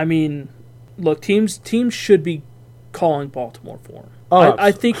 I mean, look, teams should be calling Baltimore for him. Oh,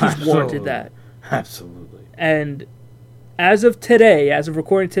 I think he's absolutely. warranted that. Absolutely. And as of today, as of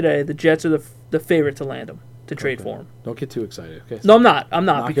recording today, the Jets are the favorite to land him, to trade for him. Don't get too excited. Okay. No, I'm not. I'm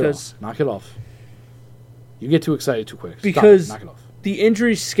not, Knock because Knock it off. You get too excited too quick. Stop. Because Knock it off. the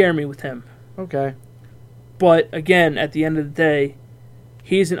injuries scare me with him. Okay. But again, at the end of the day,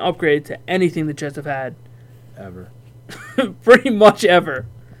 he's an upgrade to anything the Jets have had, Ever. pretty much ever.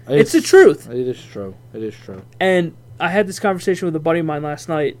 It's the truth. It is true. It is true. And I had this conversation with a buddy of mine last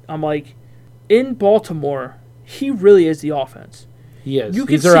night. I'm like, in Baltimore, he really is the offense. He is. You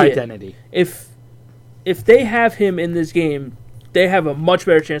can He's their see it. identity. If they have him in this game, they have a much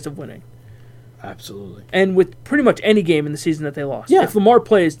better chance of winning. Absolutely. And with pretty much any game in the season that they lost. Yeah. If Lamar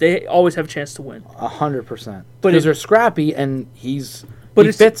plays, they always have a chance to win. 100%. But Because they're scrappy and he it's,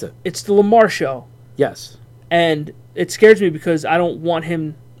 fits it. It's the Lamar show. Yes. And it scares me because I don't want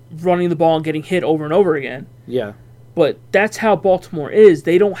him running the ball and getting hit over and over again. Yeah. But that's how Baltimore is.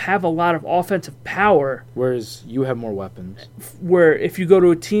 They don't have a lot of offensive power. Whereas you have more weapons. Where if you go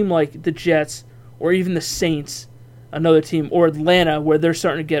to a team like the Jets or even the Saints, another team, or Atlanta, where they're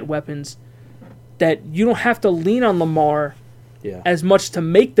starting to get weapons, that you don't have to lean on Lamar as much to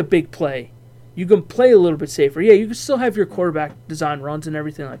make the big play. You can play a little bit safer. Yeah, you can still have your quarterback design runs and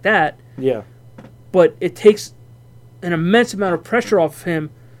everything like that. Yeah. But it takes an immense amount of pressure off of him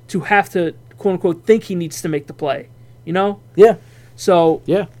to have to, quote unquote, think he needs to make the play. You know? Yeah. So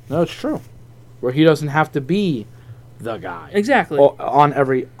Yeah. No, it's true. Where he doesn't have to be the guy. exactly. On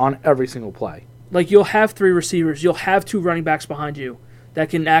every single play. Like, you'll have 3 receivers. You'll have 2 running backs behind you that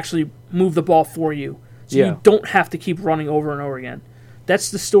can actually move the ball for you. So you don't have to keep running over and over again.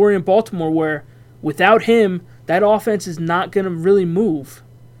 That's the story in Baltimore where without him, that offense is not going to really move.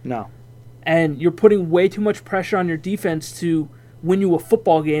 No. And you're putting way too much pressure on your defense to win you a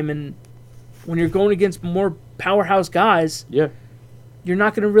football game. And when you're going against more powerhouse guys, Yeah. you're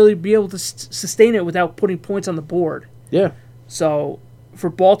not going to really be able to sustain it without putting points on the board. Yeah. So for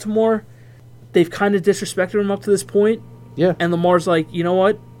Baltimore, they've kind of disrespected him up to this point. Yeah. And Lamar's like, you know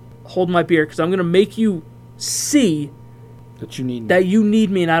what? Hold my beer because I'm going to make you see That you need. that you need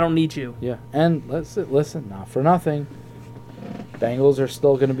me and I don't need you. Yeah. And listen, not for nothing. Bengals are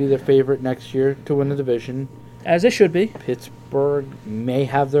still going to be their favorite next year to win the division. As they should be. Pittsburgh may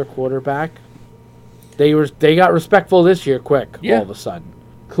have their quarterback. They got respectful this year quick, all of a sudden.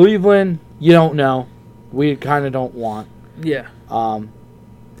 Cleveland, you don't know. We kind of don't want. Yeah.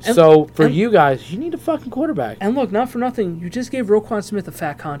 So for you guys, you need a fucking quarterback. And look, not for nothing, you just gave Roquan Smith a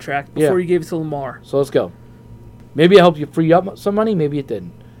fat contract before you gave it to Lamar. So let's go. Maybe it helped you free up some money. Maybe it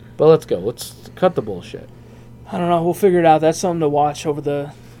didn't. But let's go. Let's cut the bullshit. I don't know. We'll figure it out. That's something to watch over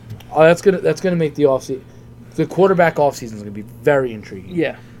the... Oh, that's gonna make the offseason. The quarterback offseason is gonna be very intriguing.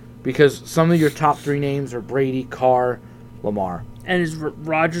 Yeah. Because some of your top 3 names are Brady, Carr, Lamar. And is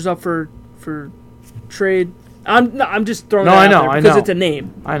Rodgers up for trade? I'm just throwing No, that I out know, there I because know. it's a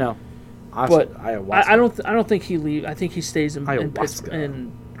name. I know. But Ayahuasca. I don't think he leaves. I think he stays in Ayahuasca.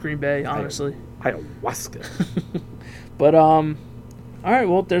 in Green Bay, honestly. Ayahuasca. But all right.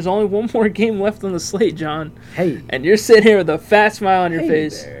 Well, there's only one more game left on the slate, John. Hey. And you're sitting here with a fat smile on your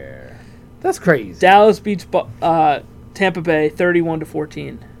face. There. That's crazy. Dallas beats Tampa Bay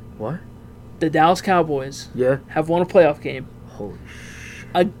 31-14. What? The Dallas Cowboys Yeah. have won a playoff game Holy shit.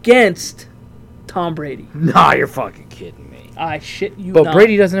 against Tom Brady. Nah, you're fucking kidding me. I shit you But not.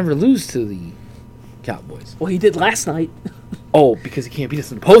 Brady doesn't ever lose to the Cowboys. Well, he did last night Oh, because he can't beat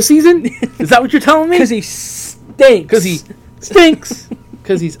us in the postseason? Is that what you're telling me? because he stinks. Because he stinks.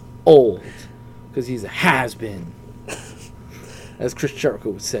 Because he's old. Because he's a has-been. As Chris Jericho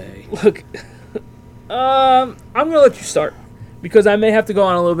would say. Look, I'm gonna let you start because I may have to go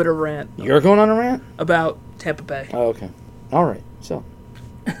on a little bit of a rant You're going on a rant? about Tampa Bay. Oh, okay. All right. So,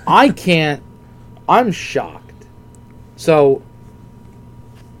 I'm shocked. So,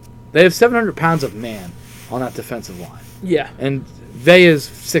 they have 700 pounds of man on that defensive line. Yeah. And Vey is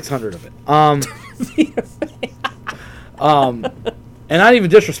 600 of it. And not even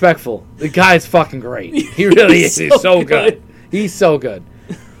disrespectful. The guy's fucking great. He really is. He's so good. He's so good.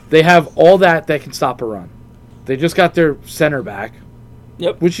 They have all that can stop a run. They just got their center back.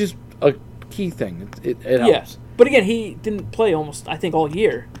 Yep. Which is a key thing. It helps. Yeah. But again, he didn't play almost, I think, all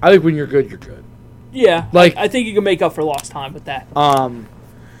year. I think when you're good, you're good. Yeah. Like- I think you can make up for lost time with that.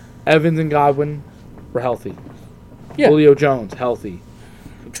 Evans and Godwin were healthy. Yeah. Julio Jones, healthy.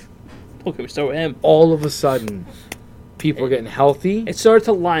 Okay, we start with him. All of a sudden, people are getting healthy. It started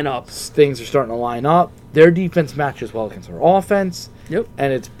to line up. Things are starting to line up. Their defense matches well against our offense. Yep.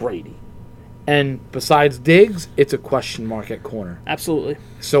 And it's Brady. And besides Diggs, it's a question mark at corner. Absolutely.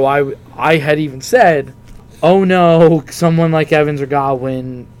 So I had even said, oh no, someone like Evans or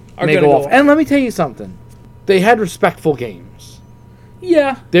Godwin may go off. And let me tell you something. They had respectful games.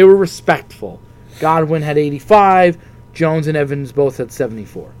 Yeah. They were respectful. Godwin had 85. Jones and Evans both had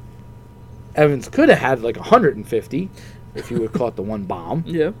 74. Evans could have had like 150 if he would have caught the one bomb.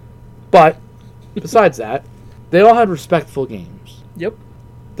 Yeah. But besides that, they all had respectful games. Yep.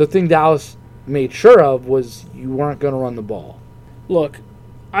 The thing Dallas made sure of was you weren't going to run the ball. Look,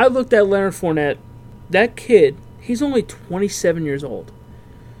 I looked at Leonard Fournette. That kid, he's only 27 years old.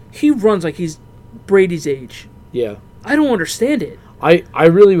 He runs like he's Brady's age. Yeah. I don't understand it. I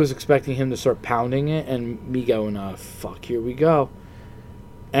really was expecting him to start pounding it and me going, fuck, here we go.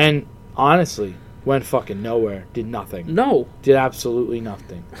 And honestly, went fucking nowhere. Did nothing. No. Did absolutely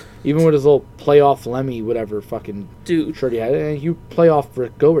nothing. Even with his little playoff Lemmy, whatever fucking shirt he had. You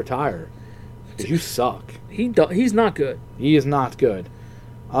playoff, go retire. Because you suck. He's not good. He is not good.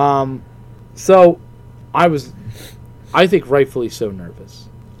 So, I think rightfully so nervous.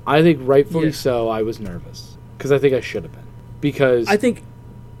 I think rightfully so I was nervous. Because I think I should have been. Because I think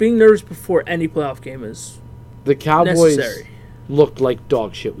being nervous before any playoff game is the Cowboys necessary. Looked like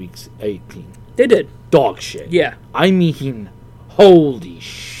dog shit weeks 18. They did. Dog shit. Yeah. I mean, holy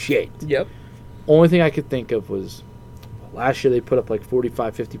shit. Yep. Only thing I could think of was last year they put up like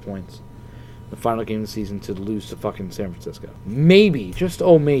 45, 50 points. The final game of the season to lose to fucking San Francisco. Maybe,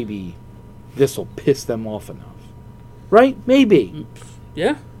 maybe, this will piss them off enough. Right? Maybe.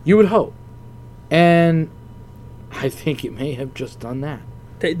 Yeah. You would hope. And I think it may have just done that.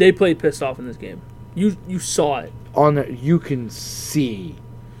 They played pissed off in this game. You saw it. On there, you can see.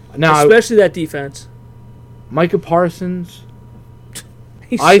 Now, especially that defense. Micah Parsons.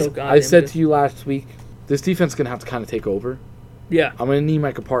 I said to you last week, this defense is going to have to kind of take over. Yeah. I'm going to need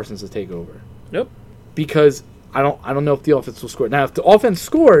Micah Parsons to take over. Nope. Because I don't know if the offense will score. Now, if the offense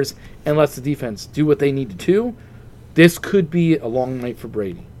scores and lets the defense do what they need to do, this could be a long night for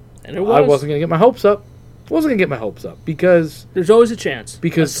Brady. And it was. I wasn't going to get my hopes up. Because there's always a chance.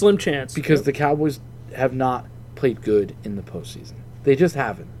 A slim chance. Because the Cowboys have not played good in the postseason. They just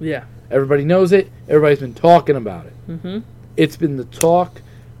haven't. Yeah. Everybody knows it. Everybody's been talking about it. Mm-hmm. It's been the talk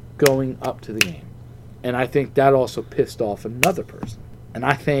going up to the game. And I think that also pissed off another person. And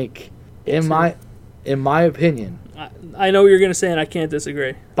I think, in my opinion... I know what you're going to say, and I can't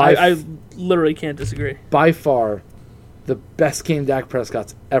disagree. I literally can't disagree. By far, the best game Dak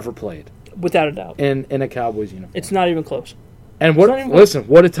Prescott's ever played. Without a doubt. In a Cowboys uniform. It's not even close. And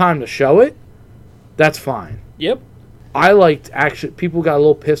what a time to show it. That's fine. Yep. I liked, actually, people got a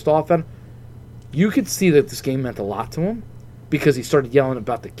little pissed off at him. You could see that this game meant a lot to him because he started yelling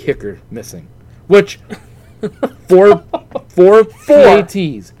about the kicker missing. Which, four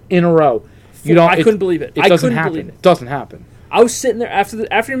ATs in a row. I couldn't believe it. It doesn't happen. It doesn't happen. I was sitting there after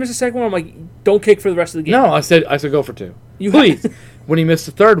he missed the second one. I'm like, don't kick for the rest of the game. No, I said go for two. Please. When he missed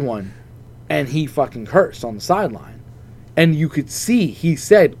the third one, and he fucking cursed on the sideline, and you could see he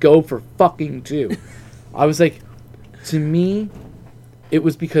said go for fucking two. I was like, to me, it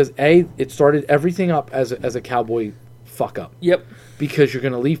was because it started everything up as a Cowboy fuck up. Yep. Because you're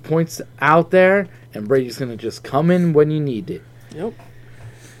gonna leave points out there, and Brady's gonna just come in when you need it. Yep.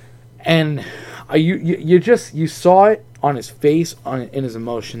 And you saw it on his face, in his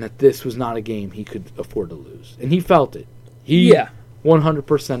emotion, that this was not a game he could afford to lose, and he felt it. He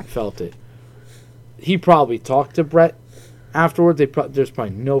 100% felt it. He probably talked to Brett afterwards. There's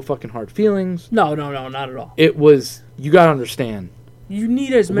probably no fucking hard feelings. No, not at all. It was, you gotta understand. You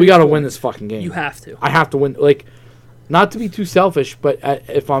need as many. We gotta win this fucking game. You have to. I have to win. Like, not to be too selfish, but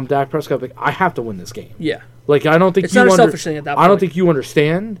if I'm Dak Prescott, like, I have to win this game. Yeah. Like, I don't think it's not a selfish thing at that point. I don't think you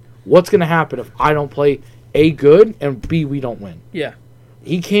understand what's gonna happen if I don't play A, good, and B, we don't win. Yeah.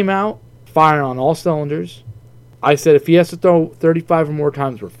 He came out firing on all cylinders. I said if he has to throw 35 or more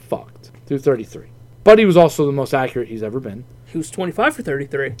times, we're fucked. Through 33. But he was also the most accurate he's ever been. He was 25 for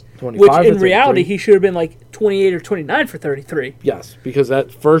 33. 25 which, for in 33. reality, he should have been like 28 or 29 for 33. Yes, because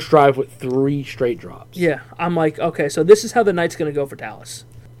that first drive with 3 straight drops. Yeah, I'm like, okay, so this is how the night's going to go for Dallas.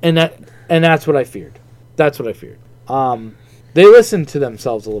 And that's what I feared. They listened to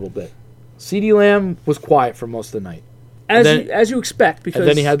themselves a little bit. CeeDee Lamb was quiet for most of the night. As you expect, because... And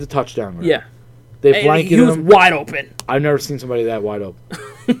then he had the touchdown run. Yeah. They blanketed him. He was wide open. I've never seen somebody that wide open.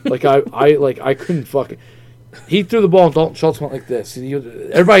 I couldn't fucking... He threw the ball and Dalton Schultz went like this.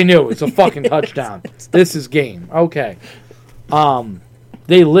 Everybody knew it's a fucking touchdown. This is game. Okay.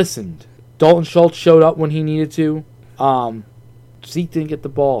 They listened. Dalton Schultz showed up when he needed to. Zeke didn't get the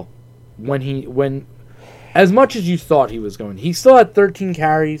ball when as much as you thought he was going. He still had 13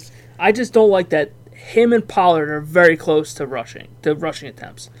 carries. I just don't like that him and Pollard are very close to rushing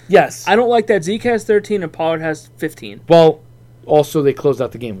attempts. Yes. I don't like that Zeke has 13 and Pollard has 15. Well, also they closed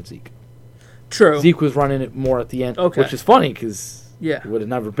out the game with Zeke. True. Zeke was running it more at the end, Okay. which is funny because Yeah. it would have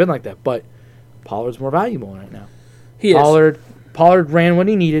never been like that. But Pollard's more valuable right now. He is. Pollard ran when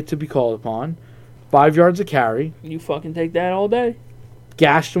he needed to be called upon. 5 yards a carry. You fucking take that all day.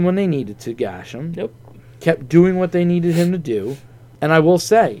 Gashed him when they needed to gash him. Yep. Kept doing what they needed him to do. And I will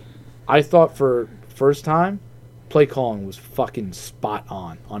say, I thought for first time, play calling was fucking spot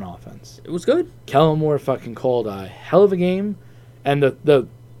on offense. It was good. Kellen Moore fucking called a hell of a game. And the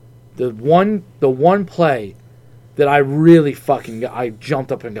one play that I really I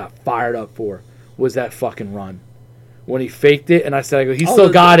jumped up and got fired up for was that fucking run. When he faked it, and I said, he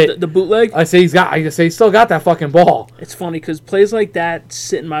still got it. The bootleg? I say he still got that fucking ball. It's funny because plays like that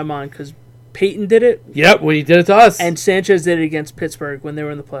sit in my mind because Peyton did it. Yep, when he did it to us. And Sanchez did it against Pittsburgh when they were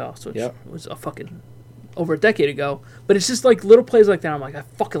in the playoffs, which Yep. was a fucking over a decade ago. But it's just like little plays like that. I'm like, I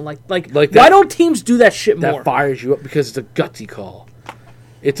fucking like that, why don't teams do that shit more? That fires you up because it's a gutsy call.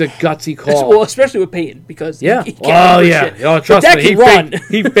 It's a gutsy call. Well, especially with Peyton because he can't oh do yeah, shit. oh, trust But that me, can run.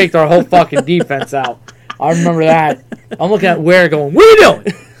 He faked our whole fucking defense out. I remember that. I'm looking at Ware going, what are you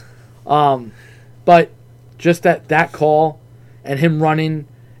doing? But just that call and him running,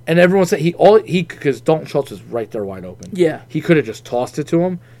 and everyone said because Dalton Schultz was right there wide open. Yeah. He could have just tossed it to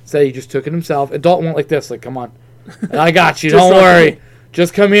him. Said he just took it himself. And Dalton went like this, like, come on. I got you. Just Don't worry. me.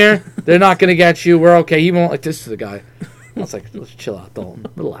 Just come here. They're not going to get you. We're okay. He even went like this to the guy. I was like, let's chill out, Dalton.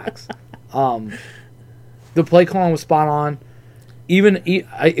 Relax. The play calling was spot on.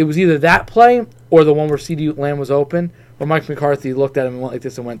 It was either that play or the one where CeeDee Lamb was open, where Mike McCarthy looked at him and went like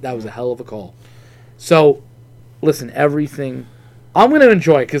this and went, that was a hell of a call. So, listen, everything. I'm going to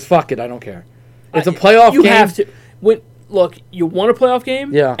enjoy it because fuck it, I don't care. It's a playoff game. You have to. Look, you won a playoff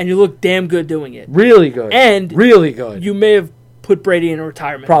game, Yeah. and you look damn good doing it. Really good. And really good. You may have put Brady in a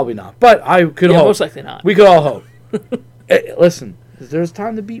retirement. Probably not, but I could Yeah, hope. most likely not. We could all hope. Listen, there's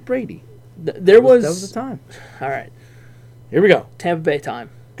time to beat Brady. There was. That was the time. All right. Here we go. Tampa Bay time.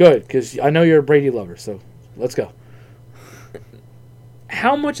 Good, because I know you're a Brady lover, so let's go.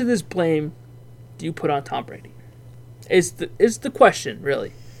 How much of this blame do you put on Tom Brady? Is the question,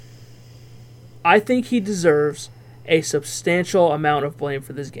 really. I think he deserves a substantial amount of blame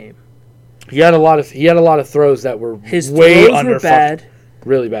for this game. He had a lot of throws that were His way throws under were bad.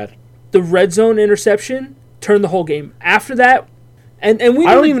 Really bad. The red zone interception turned the whole game. After that, and we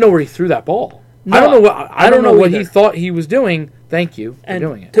I don't even know where he threw that ball. No, I don't know what I don't know what he either. thought he was doing. Thank you for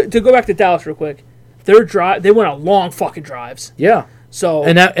doing it. To go back to Dallas real quick, their drive, they went on long fucking drives. Yeah. So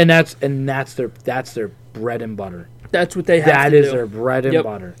that's their bread and butter. That's what they have That to is do. their bread and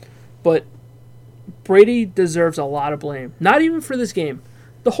butter. But Brady deserves a lot of blame. Not even for this game.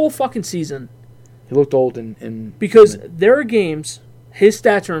 The whole fucking season. He looked old in Because there are games, his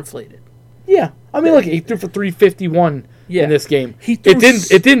stats are inflated. Yeah. I mean, look, he threw for 351 in this game.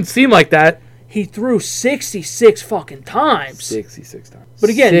 It didn't seem like that. He threw 66 fucking times. 66 times. But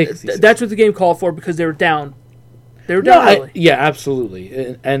again, that's what the game called for because they were down. They were down early. Yeah,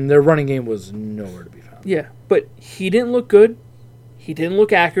 absolutely. And their running game was nowhere to be found. Yeah, but he didn't look good. He didn't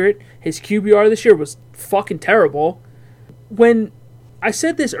look accurate. His QBR this year was fucking terrible. When I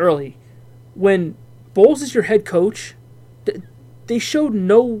said this early, when Bowles is your head coach, they showed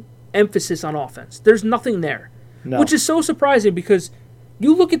no emphasis on offense. There's nothing there, which is so surprising because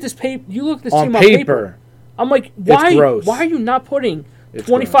you look at this team on paper. I'm like, why are you not putting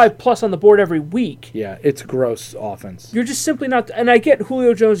 25 plus on the board every week? Yeah, it's gross offense. You're just simply not. And I get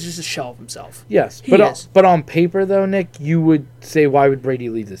Julio Jones is just a shell of himself. Yes, but on paper though, Nick, you would say why would Brady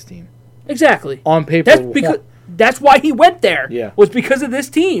lead this team? Exactly. On paper, that's why he went there. Yeah, was because of this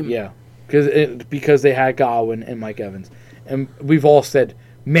team. Yeah, because they had Godwin and Mike Evans, and we've all said,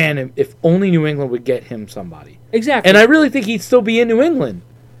 man, if only New England would get him somebody. Exactly. And I really think he'd still be in New England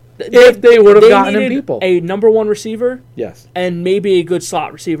if they would have gotten him people. A number one receiver. Yes. And maybe a good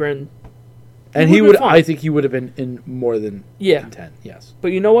slot receiver, and he would. I think he would have been in more than 10. Yes.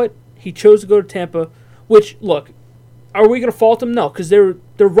 But you know what? He chose to go to Tampa. Which, look, are we going to fault him? No, because their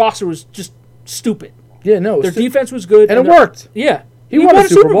roster was just stupid. Yeah, no. Their defense was good, and it worked. Yeah, he won a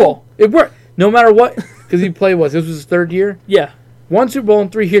Super Bowl. It worked. No matter what, because he played. This was his third year. Yeah. One Super Bowl in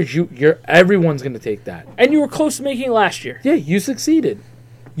 3 years. Everyone's going to take that. And you were close to making it last year. Yeah, you succeeded.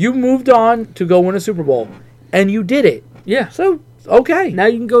 You moved on to go win a Super Bowl, and you did it. Yeah. So, okay. Now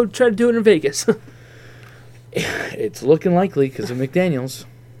you can go try to do it in Vegas. It's looking likely because of McDaniels.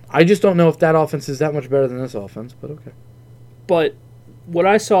 I just don't know if that offense is that much better than this offense, but okay. But what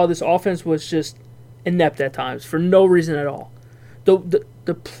I saw, this offense was just inept at times for no reason at all.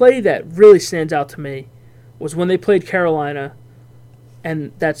 The play that really stands out to me was when they played Carolina,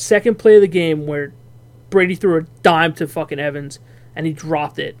 and that second play of the game where Brady threw a dime to fucking Evans, and he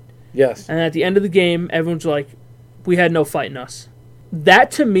dropped it. Yes. And at the end of the game, everyone's like, we had no fight in us.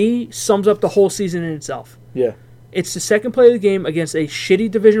 That, to me, sums up the whole season in itself. Yeah. It's the second play of the game against a shitty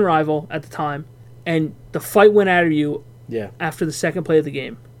division rival at the time, and the fight went out of you after the second play of the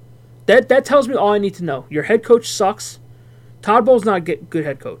game. That tells me all I need to know. Your head coach sucks. Todd Bowles not a good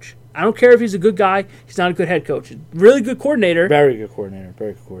head coach. I don't care if he's a good guy. He's not a good head coach. Really good coordinator. Very good coordinator.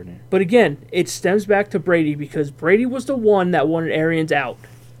 Very good coordinator. But again, it stems back to Brady because Brady was the one that wanted Arians out.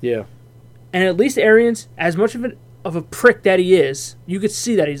 Yeah. And at least Arians, as much of a prick that he is, you could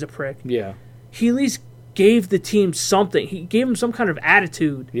see that he's a prick. Yeah. He at least gave the team something. He gave him some kind of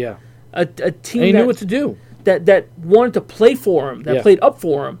attitude. Yeah. A team and he knew what to do. That wanted to play for him, that played up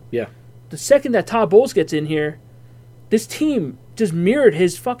for him. Yeah. The second that Todd Bowles gets in here, this team just mirrored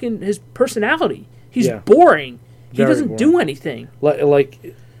his personality. He's boring. He doesn't do anything. Like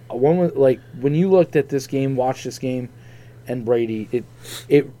when you looked at this game, watched this game, and Brady,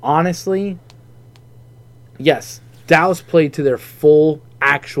 it honestly, yes, Dallas played to their full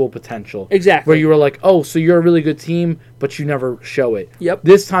actual potential. Exactly. Where you were like, oh, so you're a really good team, but you never show it. Yep.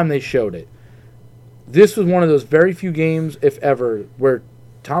 This time they showed it. This was one of those very few games, if ever, where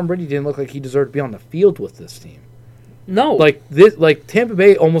Tom Brady didn't look like he deserved to be on the field with this team. No. Like Tampa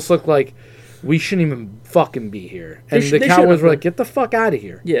Bay almost looked like we shouldn't even fucking be here. And the Cowboys were like, get the fuck out of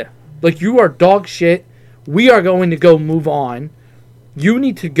here. Yeah. Like, you are dog shit. We are going to go move on. You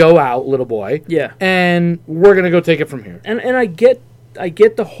need to go out, little boy. Yeah. And we're going to go take it from here. And I get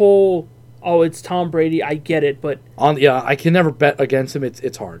the whole, oh, it's Tom Brady. I get it, but I can never bet against him.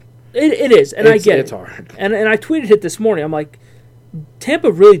 It's hard. It is, and I get it. It's hard. And I tweeted it this morning. I'm like,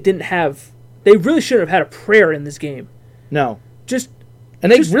 Tampa really didn't have. They really shouldn't have had a prayer in this game. No.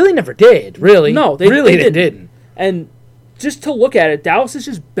 And they really never did, really. No, they didn't. And just to look at it, Dallas is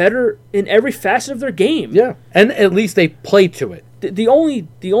just better in every facet of their game. Yeah. And at least they play to it. The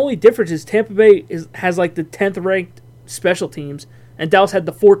only difference is Tampa Bay has like the 10th ranked special teams, and Dallas had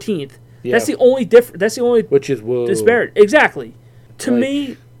the 14th. Yeah. That's the only That's the only which is disparate. Exactly. To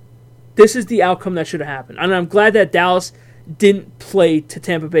me, this is the outcome that should have happened, and I'm glad that Dallas didn't play to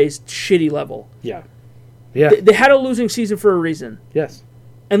Tampa Bay's shitty level. Yeah. Yeah. They had a losing season for a reason. Yes.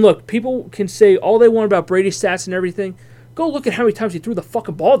 And look, people can say all they want about Brady's stats and everything. Go look at how many times he threw the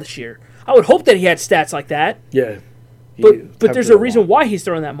fucking ball this year. I would hope that he had stats like that. Yeah. But there's a reason why he's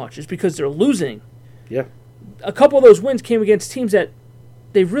throwing that much. It's because they're losing. Yeah. A couple of those wins came against teams that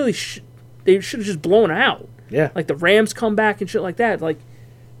they really they should have just blown out. Yeah. Like the Rams come back and shit like that. Like,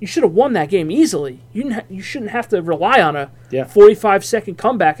 you should have won that game easily. You shouldn't have to rely on a 45-second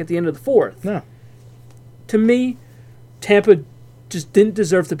comeback at the end of the fourth. No. To me, Tampa just didn't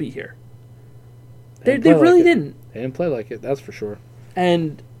deserve to be here. They really didn't. They didn't play like it, that's for sure.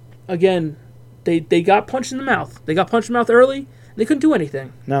 And, again, they got punched in the mouth. They got punched in the mouth early, and they couldn't do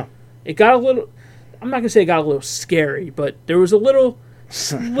anything. No. It got a little... I'm not going to say it got a little scary, but there was a little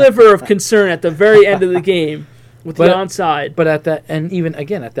sliver of concern at the very end of the game with the onside. But at that... And even,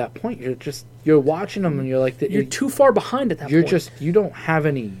 again, at that point, you're watching them, and you're like... You're too far behind at that point. You don't have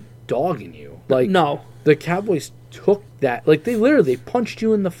any dog in you. Like, no. The Cowboys took that. Like, they literally punched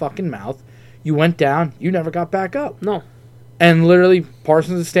you in the fucking mouth. You went down. You never got back up. No. And literally,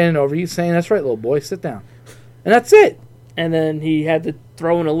 Parsons is standing over you saying, that's right, little boy, sit down. And that's it. And then he had to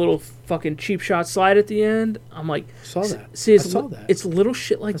throw in a little fucking cheap shot slide at the end. I'm like... I saw that. See, I saw that. It's little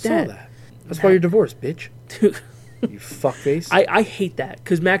shit like that. I saw that. That's why you're divorced, bitch. Dude. You fuckface. I hate that,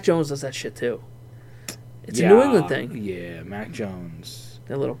 because Mac Jones does that shit, too. It's a New England thing. Yeah, Mac Jones.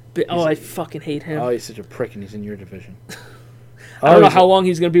 That little bit. Oh, I fucking hate him. Oh, he's such a prick, and he's in your division. I don't know how long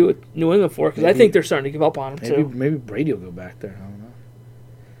he's going to be with New England for, because I think they're starting to give up on him, too. Maybe Brady will go back there. I don't know.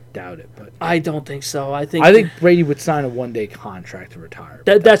 Doubt it, but... I don't think so. I think Brady would sign a one-day contract to retire.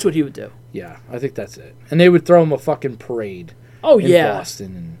 That's what he would do. Yeah, I think that's it. And they would throw him a fucking parade. Oh, in yeah.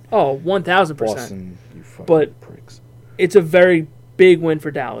 Boston. 1,000%. Boston, you fucking pricks. It's a very big win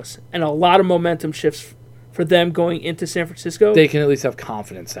for Dallas, and a lot of momentum shifts for them going into San Francisco. They can at least have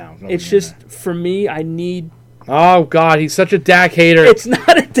confidence now. It's just, for me, I need... Oh, God, he's such a Dak hater. It's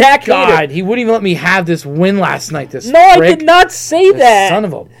not a Dak hater. God, he wouldn't even let me have this win last night, No, I did not say that. Son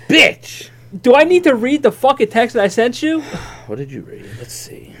of a bitch. Do I need to read the fucking text that I sent you? What did you read? Let's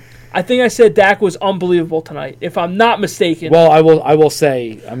see. I think I said Dak was unbelievable tonight, if I'm not mistaken. Well, I will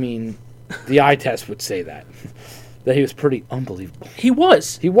say, I mean, the eye test would say that. That he was pretty unbelievable. He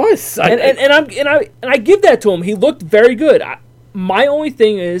was. He was. And I give that to him. He looked very good. My only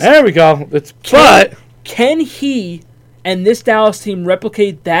thing is... There we go. Can he and this Dallas team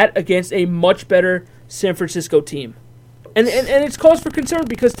replicate that against a much better San Francisco team. And it's cause for concern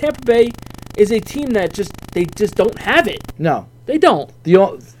because Tampa Bay is a team that they just don't have it. No. They don't.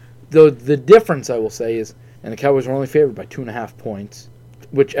 The difference, I will say, is, and the Cowboys were only favored by 2.5 points,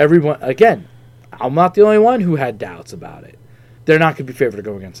 which everyone, again, I'm not the only one who had doubts about it. They're not going to be favored to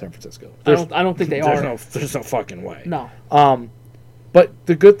go against San Francisco. I don't think they are. There's no fucking way. No. But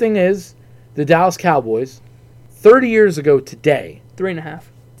the good thing is, the Dallas Cowboys, 30 years ago today, 3.5.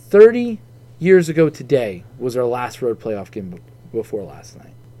 30 years ago today was our last road playoff game before last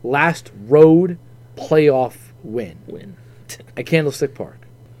night. Last road playoff win. At Candlestick Park.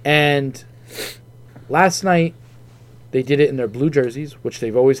 And last night, they did it in their blue jerseys, which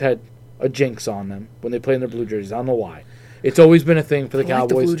they've always had a jinx on them when they play in their blue jerseys. I don't know why. It's always been a thing for the Cowboys. I like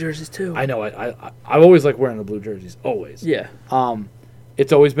the blue jerseys, too. I know. I've always liked wearing the blue jerseys. Always. Yeah.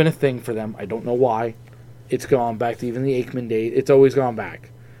 It's always been a thing for them. I don't know why. It's gone back to even the Aikman days. It's always gone back.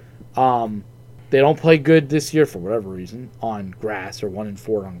 They don't play good this year for whatever reason on grass, or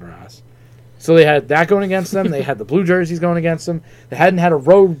 1-4 on grass. So they had that going against them. They had the blue jerseys going against them. They hadn't had a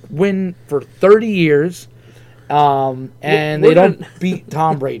road win for 30 years. And they don't beat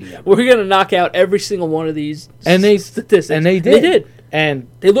Tom Brady ever. We're going to knock out every single one of these statistics. And they did. They did. And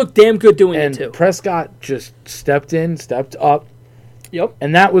they looked damn good doing it, too. And Prescott just stepped up. Yep.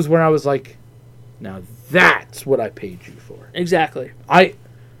 And that was when I was like, now that's what I paid you for. Exactly. I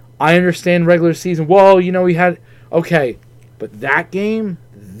understand regular season. Well, we had... Okay, but that game,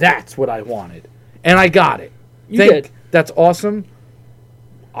 that's what I wanted. And I got it. You did. That's awesome.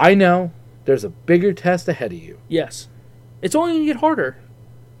 I know there's a bigger test ahead of you. Yes. It's only going to get harder.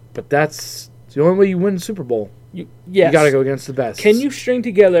 But that's the only way you win the Super Bowl. Yes. You got to go against the best. Can you string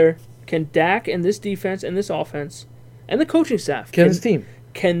together... Can Dak and this defense and this offense and the coaching staff... Can this team...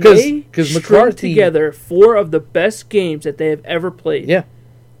 Can they string McCarthy, together 4 of the best games that they have ever played? Yeah.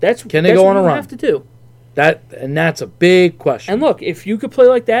 Can they go on a run? Have to do. That's a big question. And look, if you could play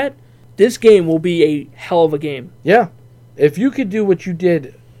like that, this game will be a hell of a game. Yeah. If you could do what you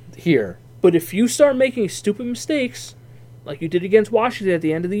did here. But if you start making stupid mistakes, like you did against Washington at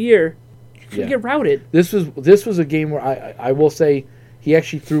the end of the year, you can get routed. This was a game where I will say he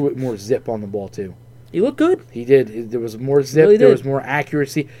actually threw it more zip on the ball too. He looked good. He did. There was more zip. There was more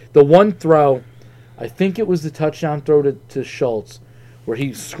accuracy. The one throw, I think it was the touchdown throw to Schultz, where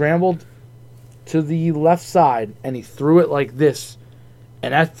he scrambled to the left side and he threw it like this,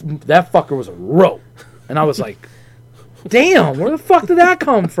 and that fucker was a rope. And I was like, damn, where the fuck did that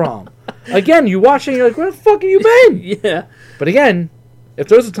come from? Again, you watch it and you're like, where the fuck have you been? Yeah. But again, if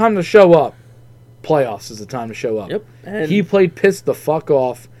there's a time to show up, playoffs is the time to show up. Yep. And he played pissed the fuck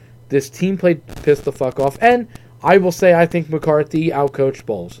off. This team played pissed the fuck off. And I will say I think McCarthy outcoached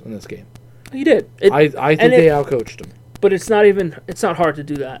Bowles in this game. He did. I think they outcoached him. But it's not hard to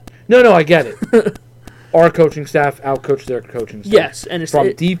do that. No, I get it. Our coaching staff outcoached their coaching staff. Yes. And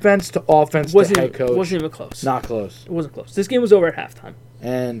from defense to offense to head coach. Wasn't even close. Not close. It wasn't close. This game was over at halftime.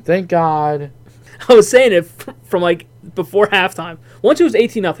 And thank God. I was saying it from like before halftime. Once it was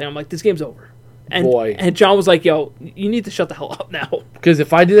 18-0, I'm like, this game's over. And John was like, yo, you need to shut the hell up now. Because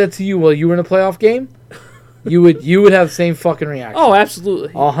if I did that to you while you were in a playoff game, you would have the same fucking reaction. Oh, absolutely.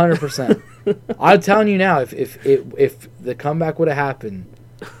 100%. I'm telling you now, if the comeback would have happened,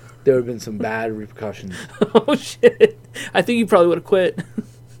 there would have been some bad repercussions. Oh, shit. I think you probably would have quit.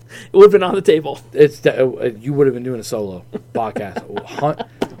 It would have been on the table. You would have been doing a solo podcast.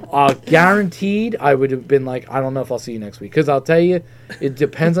 Guaranteed, I would have been like, I don't know if I'll see you next week. Because I'll tell you, it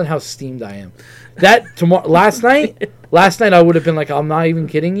depends on how steamed I am. Last night, I would have been like, I'm not even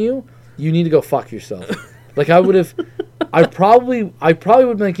kidding you. You need to go fuck yourself. Like, I probably would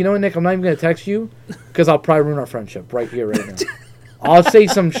have been like, you know what, Nick, I'm not even going to text you because I'll probably ruin our friendship right here, right now. I'll say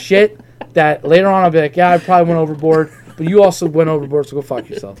some shit that later on I'll be like, yeah, I probably went overboard, but you also went overboard, so go fuck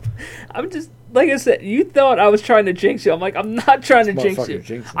yourself. I'm just, like I said, you thought I was trying to jinx you. I'm like, I'm not trying to jinx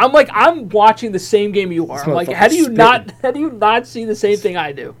you. I'm like, I'm watching the same game you are. I'm like, how do you not see the same thing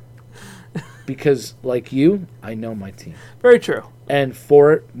I do? Because, like you, I know my team. Very true. And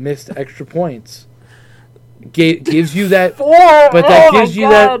 4 missed extra points gives you that. Gives you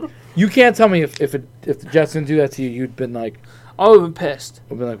that. You can't tell me if the Jets didn't do that to you, you'd been like, I would have been pissed.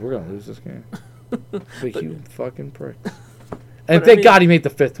 I'd been like, we're gonna lose this game. But you fucking prick. And thank God he made the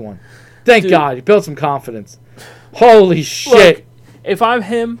 5th one. Thank God he built some confidence. Holy shit! Look, if I'm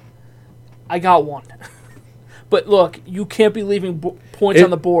him, I got one. But look, you can't be leaving points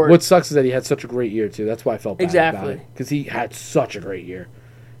on the board. What sucks is that he had such a great year too. That's why I felt bad about it, because he had such a great year.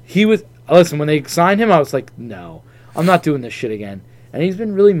 Listen, when they signed him, I was like, no, I'm not doing this shit again. And he's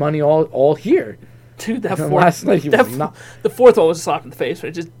been really money all year. Dude, that Last night he was not. the fourth one was a slap in the face, but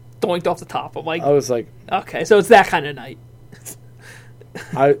it just doinked off the top. I'm like, I was like, okay, so it's that kind of night.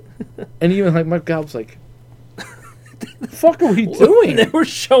 and even like my guy was like, "The fuck are we doing?" They were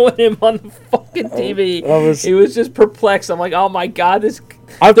showing him on the fucking TV. He was just perplexed. I'm like, oh my god, this.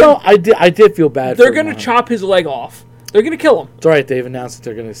 I did feel bad. They're gonna chop his leg off. They're gonna kill him. It's all right. They've announced that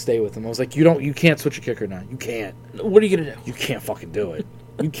they're gonna stay with him. I was like, you can't switch a kicker now. You can't. What are you gonna do? You can't fucking do it.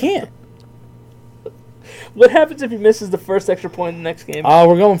 You can't. What happens if he misses the first extra point in the next game?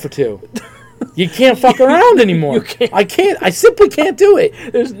 We're going for 2. You can't fuck around anymore. You can't. I can't. I simply can't do it.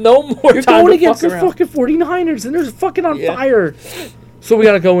 There's no more You're time going to against fuck the around. fucking 49ers, and they're fucking on fire. So we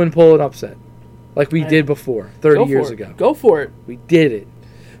got to go and pull an upset. Like we did before, 30 years ago. Go for it. We did it.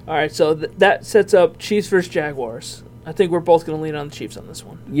 All right, so that sets up Chiefs versus Jaguars. I think we're both going to lean on the Chiefs on this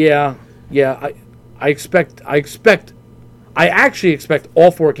one. Yeah. I actually expect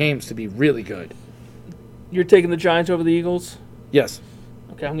all 4 games to be really good. You're taking the Giants over the Eagles? Yes.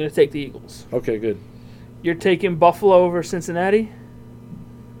 Okay, I'm going to take the Eagles. Okay, good. You're taking Buffalo over Cincinnati?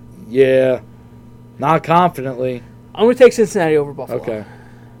 Yeah. Not confidently. I'm going to take Cincinnati over Buffalo. Okay.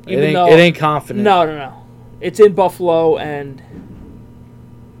 Even it ain't confident. No. It's in Buffalo, and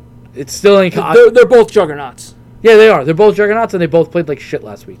It still ain't confident. they're both juggernauts. Yeah, they are. They're both juggernauts, and they both played like shit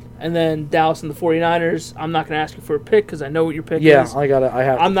last week. And then Dallas and the 49ers, I'm not going to ask you for a pick because I know what your pick is. Yeah,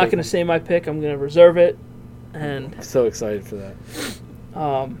 I'm not going to say my pick. I'm going to reserve it. And I'm so excited for that.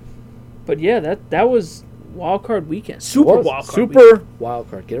 But yeah, that was wild card weekend. Super wild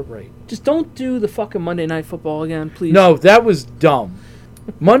card. Get it right. Just don't do the fucking Monday Night Football again, please. No, that was dumb.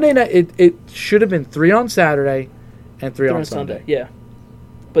 Monday night, it should have been 3 on Saturday and 3 on Sunday. Yeah.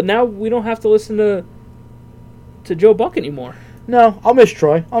 But now we don't have to listen to Joe Buck anymore. No, I'll miss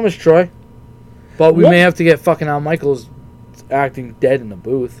Troy. But we may have to get fucking Al Michaels acting dead in the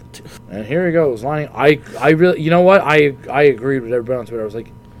booth. And here he goes. I really, you know what? I agreed with everybody on Twitter. I was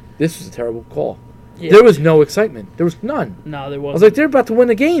like, this was a terrible call. Yeah. There was no excitement. There was none. No, there wasn't. I was like, they're about to win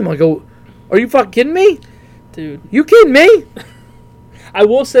the game. I go, are you fucking kidding me? Dude. You kidding me? I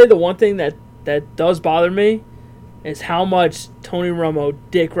will say the one thing that does bother me is how much Tony Romo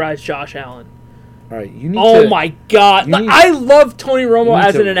dick rides Josh Allen. All right, you need Oh my God! I love Tony Romo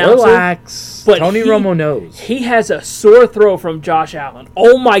as an announcer. Relax, but Tony Romo knows he has a sore throat from Josh Allen.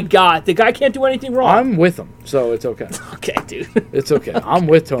 Oh my God, the guy can't do anything wrong. I'm with him, so it's okay. Okay, dude, it's okay. I'm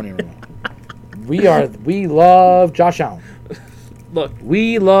with Tony Romo. We love Josh Allen. Look,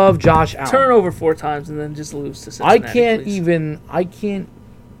 we love Josh Allen. Turn over 4 times and then just lose to Cincinnati. I can't.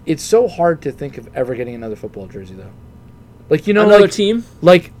 It's so hard to think of ever getting another football jersey though. Like another team.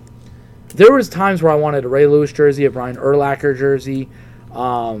 Like there was times where I wanted a Ray Lewis jersey, a Brian Urlacher jersey,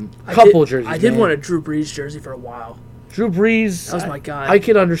 couple jerseys. I did want a Drew Brees jersey for a while. Drew Brees. That was my guy. I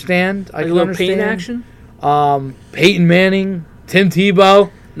could understand. I could understand. Peyton action. Peyton Manning, Tim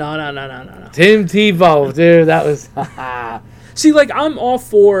Tebow. No. Tim Tebow, dude, that was. See, like I'm all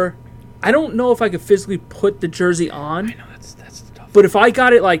for. I don't know if I could physically put the jersey on. I know that's tough. But if I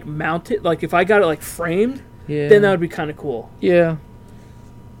got it like mounted, like if I got it like framed, then that would be kind of cool. Yeah.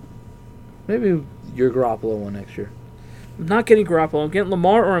 Maybe your Garoppolo one next year. I'm not getting Garoppolo. I'm getting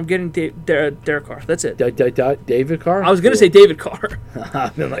Lamar or I'm getting Derek Carr. That's it. David Carr? I was going to say David Carr.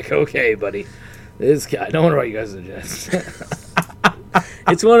 I've been like, okay, buddy. This guy. I don't know what you guys suggest.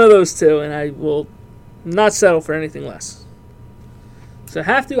 It's one of those two, and I will not settle for anything less. So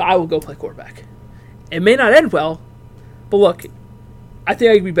I will go play quarterback. It may not end well, but look, I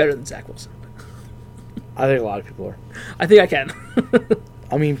think I can be better than Zach Wilson. I think a lot of people are. I think I can.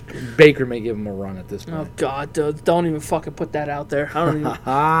 I mean, Baker may give him a run at this point. Oh, God, dude, don't even fucking put that out there. I don't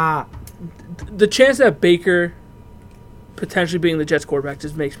even... The chance that Baker potentially being the Jets quarterback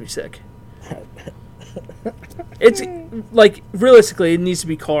just makes me sick. It's, like, realistically, it needs to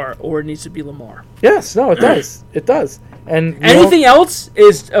be Carr or it needs to be Lamar. Yes, no, it does. It does. And anything else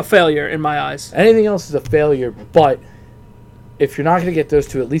is a failure in my eyes. Anything else is a failure, but if you're not going to get those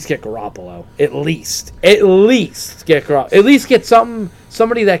two, at least get Garoppolo. At least get Garoppolo. At least get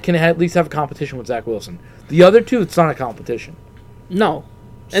somebody that can at least have a competition with Zach Wilson. The other two, it's not a competition. No.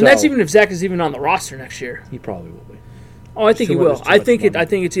 And that's even if Zach is even on the roster next year. He probably will be. Oh, I think he will. I think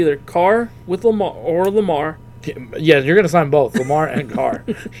it's either Carr with Lamar or Lamar. Yeah, you're going to sign both, Lamar and Carr.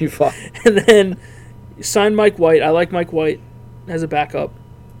 You fuck. And then sign Mike White. I like Mike White as a backup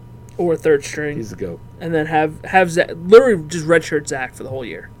or a third string. He's the GOAT. And then have Zach, literally just redshirt Zach for the whole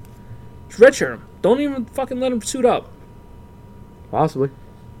year. Just redshirt him. Don't even fucking let him suit up. Possibly.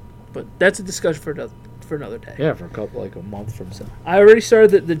 But that's a discussion for another day. Yeah, for a month from now. I already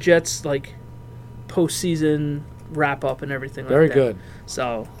started the Jets postseason wrap up and everything Very like that. good.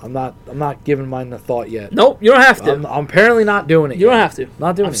 So I'm not giving mine a thought yet. nope, you don't have to. I'm apparently not doing it. You yet. don't have to.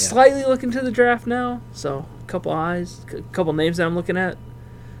 Not doing I'm it yet. slightly looking to the draft now, so a couple eyes, a couple names that I'm looking at.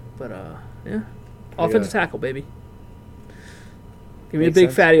 But yeah, offensive tackle, baby. Give me Makes a big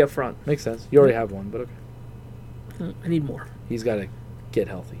sense. fatty up front. Makes sense. You already have one, but okay. I need more. He's got to get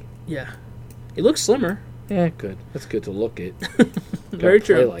healthy. Yeah, he looks slimmer. Yeah, good. That's good to look at. Very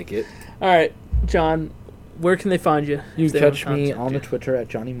Gotta play true. like it. All right, John, where can they find you? You if they can catch haven't me contacted on the you? Twitter at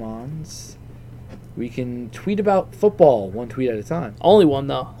Johnny Mons. We can tweet about football one tweet at a time. Only one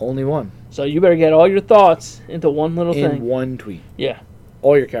though, Only one. so you better get all your thoughts into one little In thing. one tweet. Yeah,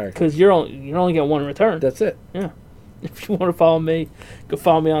 All your characters. because you're only getting one return. That's it. If you want to follow me, go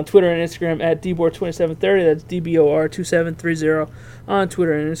follow me on Twitter and Instagram at dbor2730. That's DBOR2730 on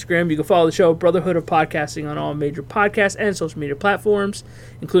Twitter and Instagram. You can follow the show Brotherhood of Podcasting on all major podcast and social media platforms,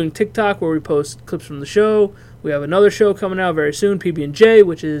 including TikTok, where we post clips from the show. We have another show coming out very soon, PB&J,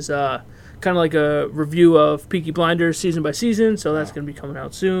 which is kind of like a review of Peaky Blinders season by season. So that's going to be coming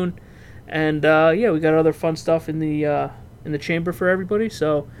out soon. And yeah, we got other fun stuff in the chamber for everybody.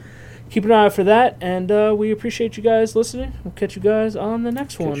 So keep an eye out for that, and we appreciate you guys listening. We'll catch you guys on the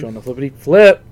next one. Catch you on the flippity flip.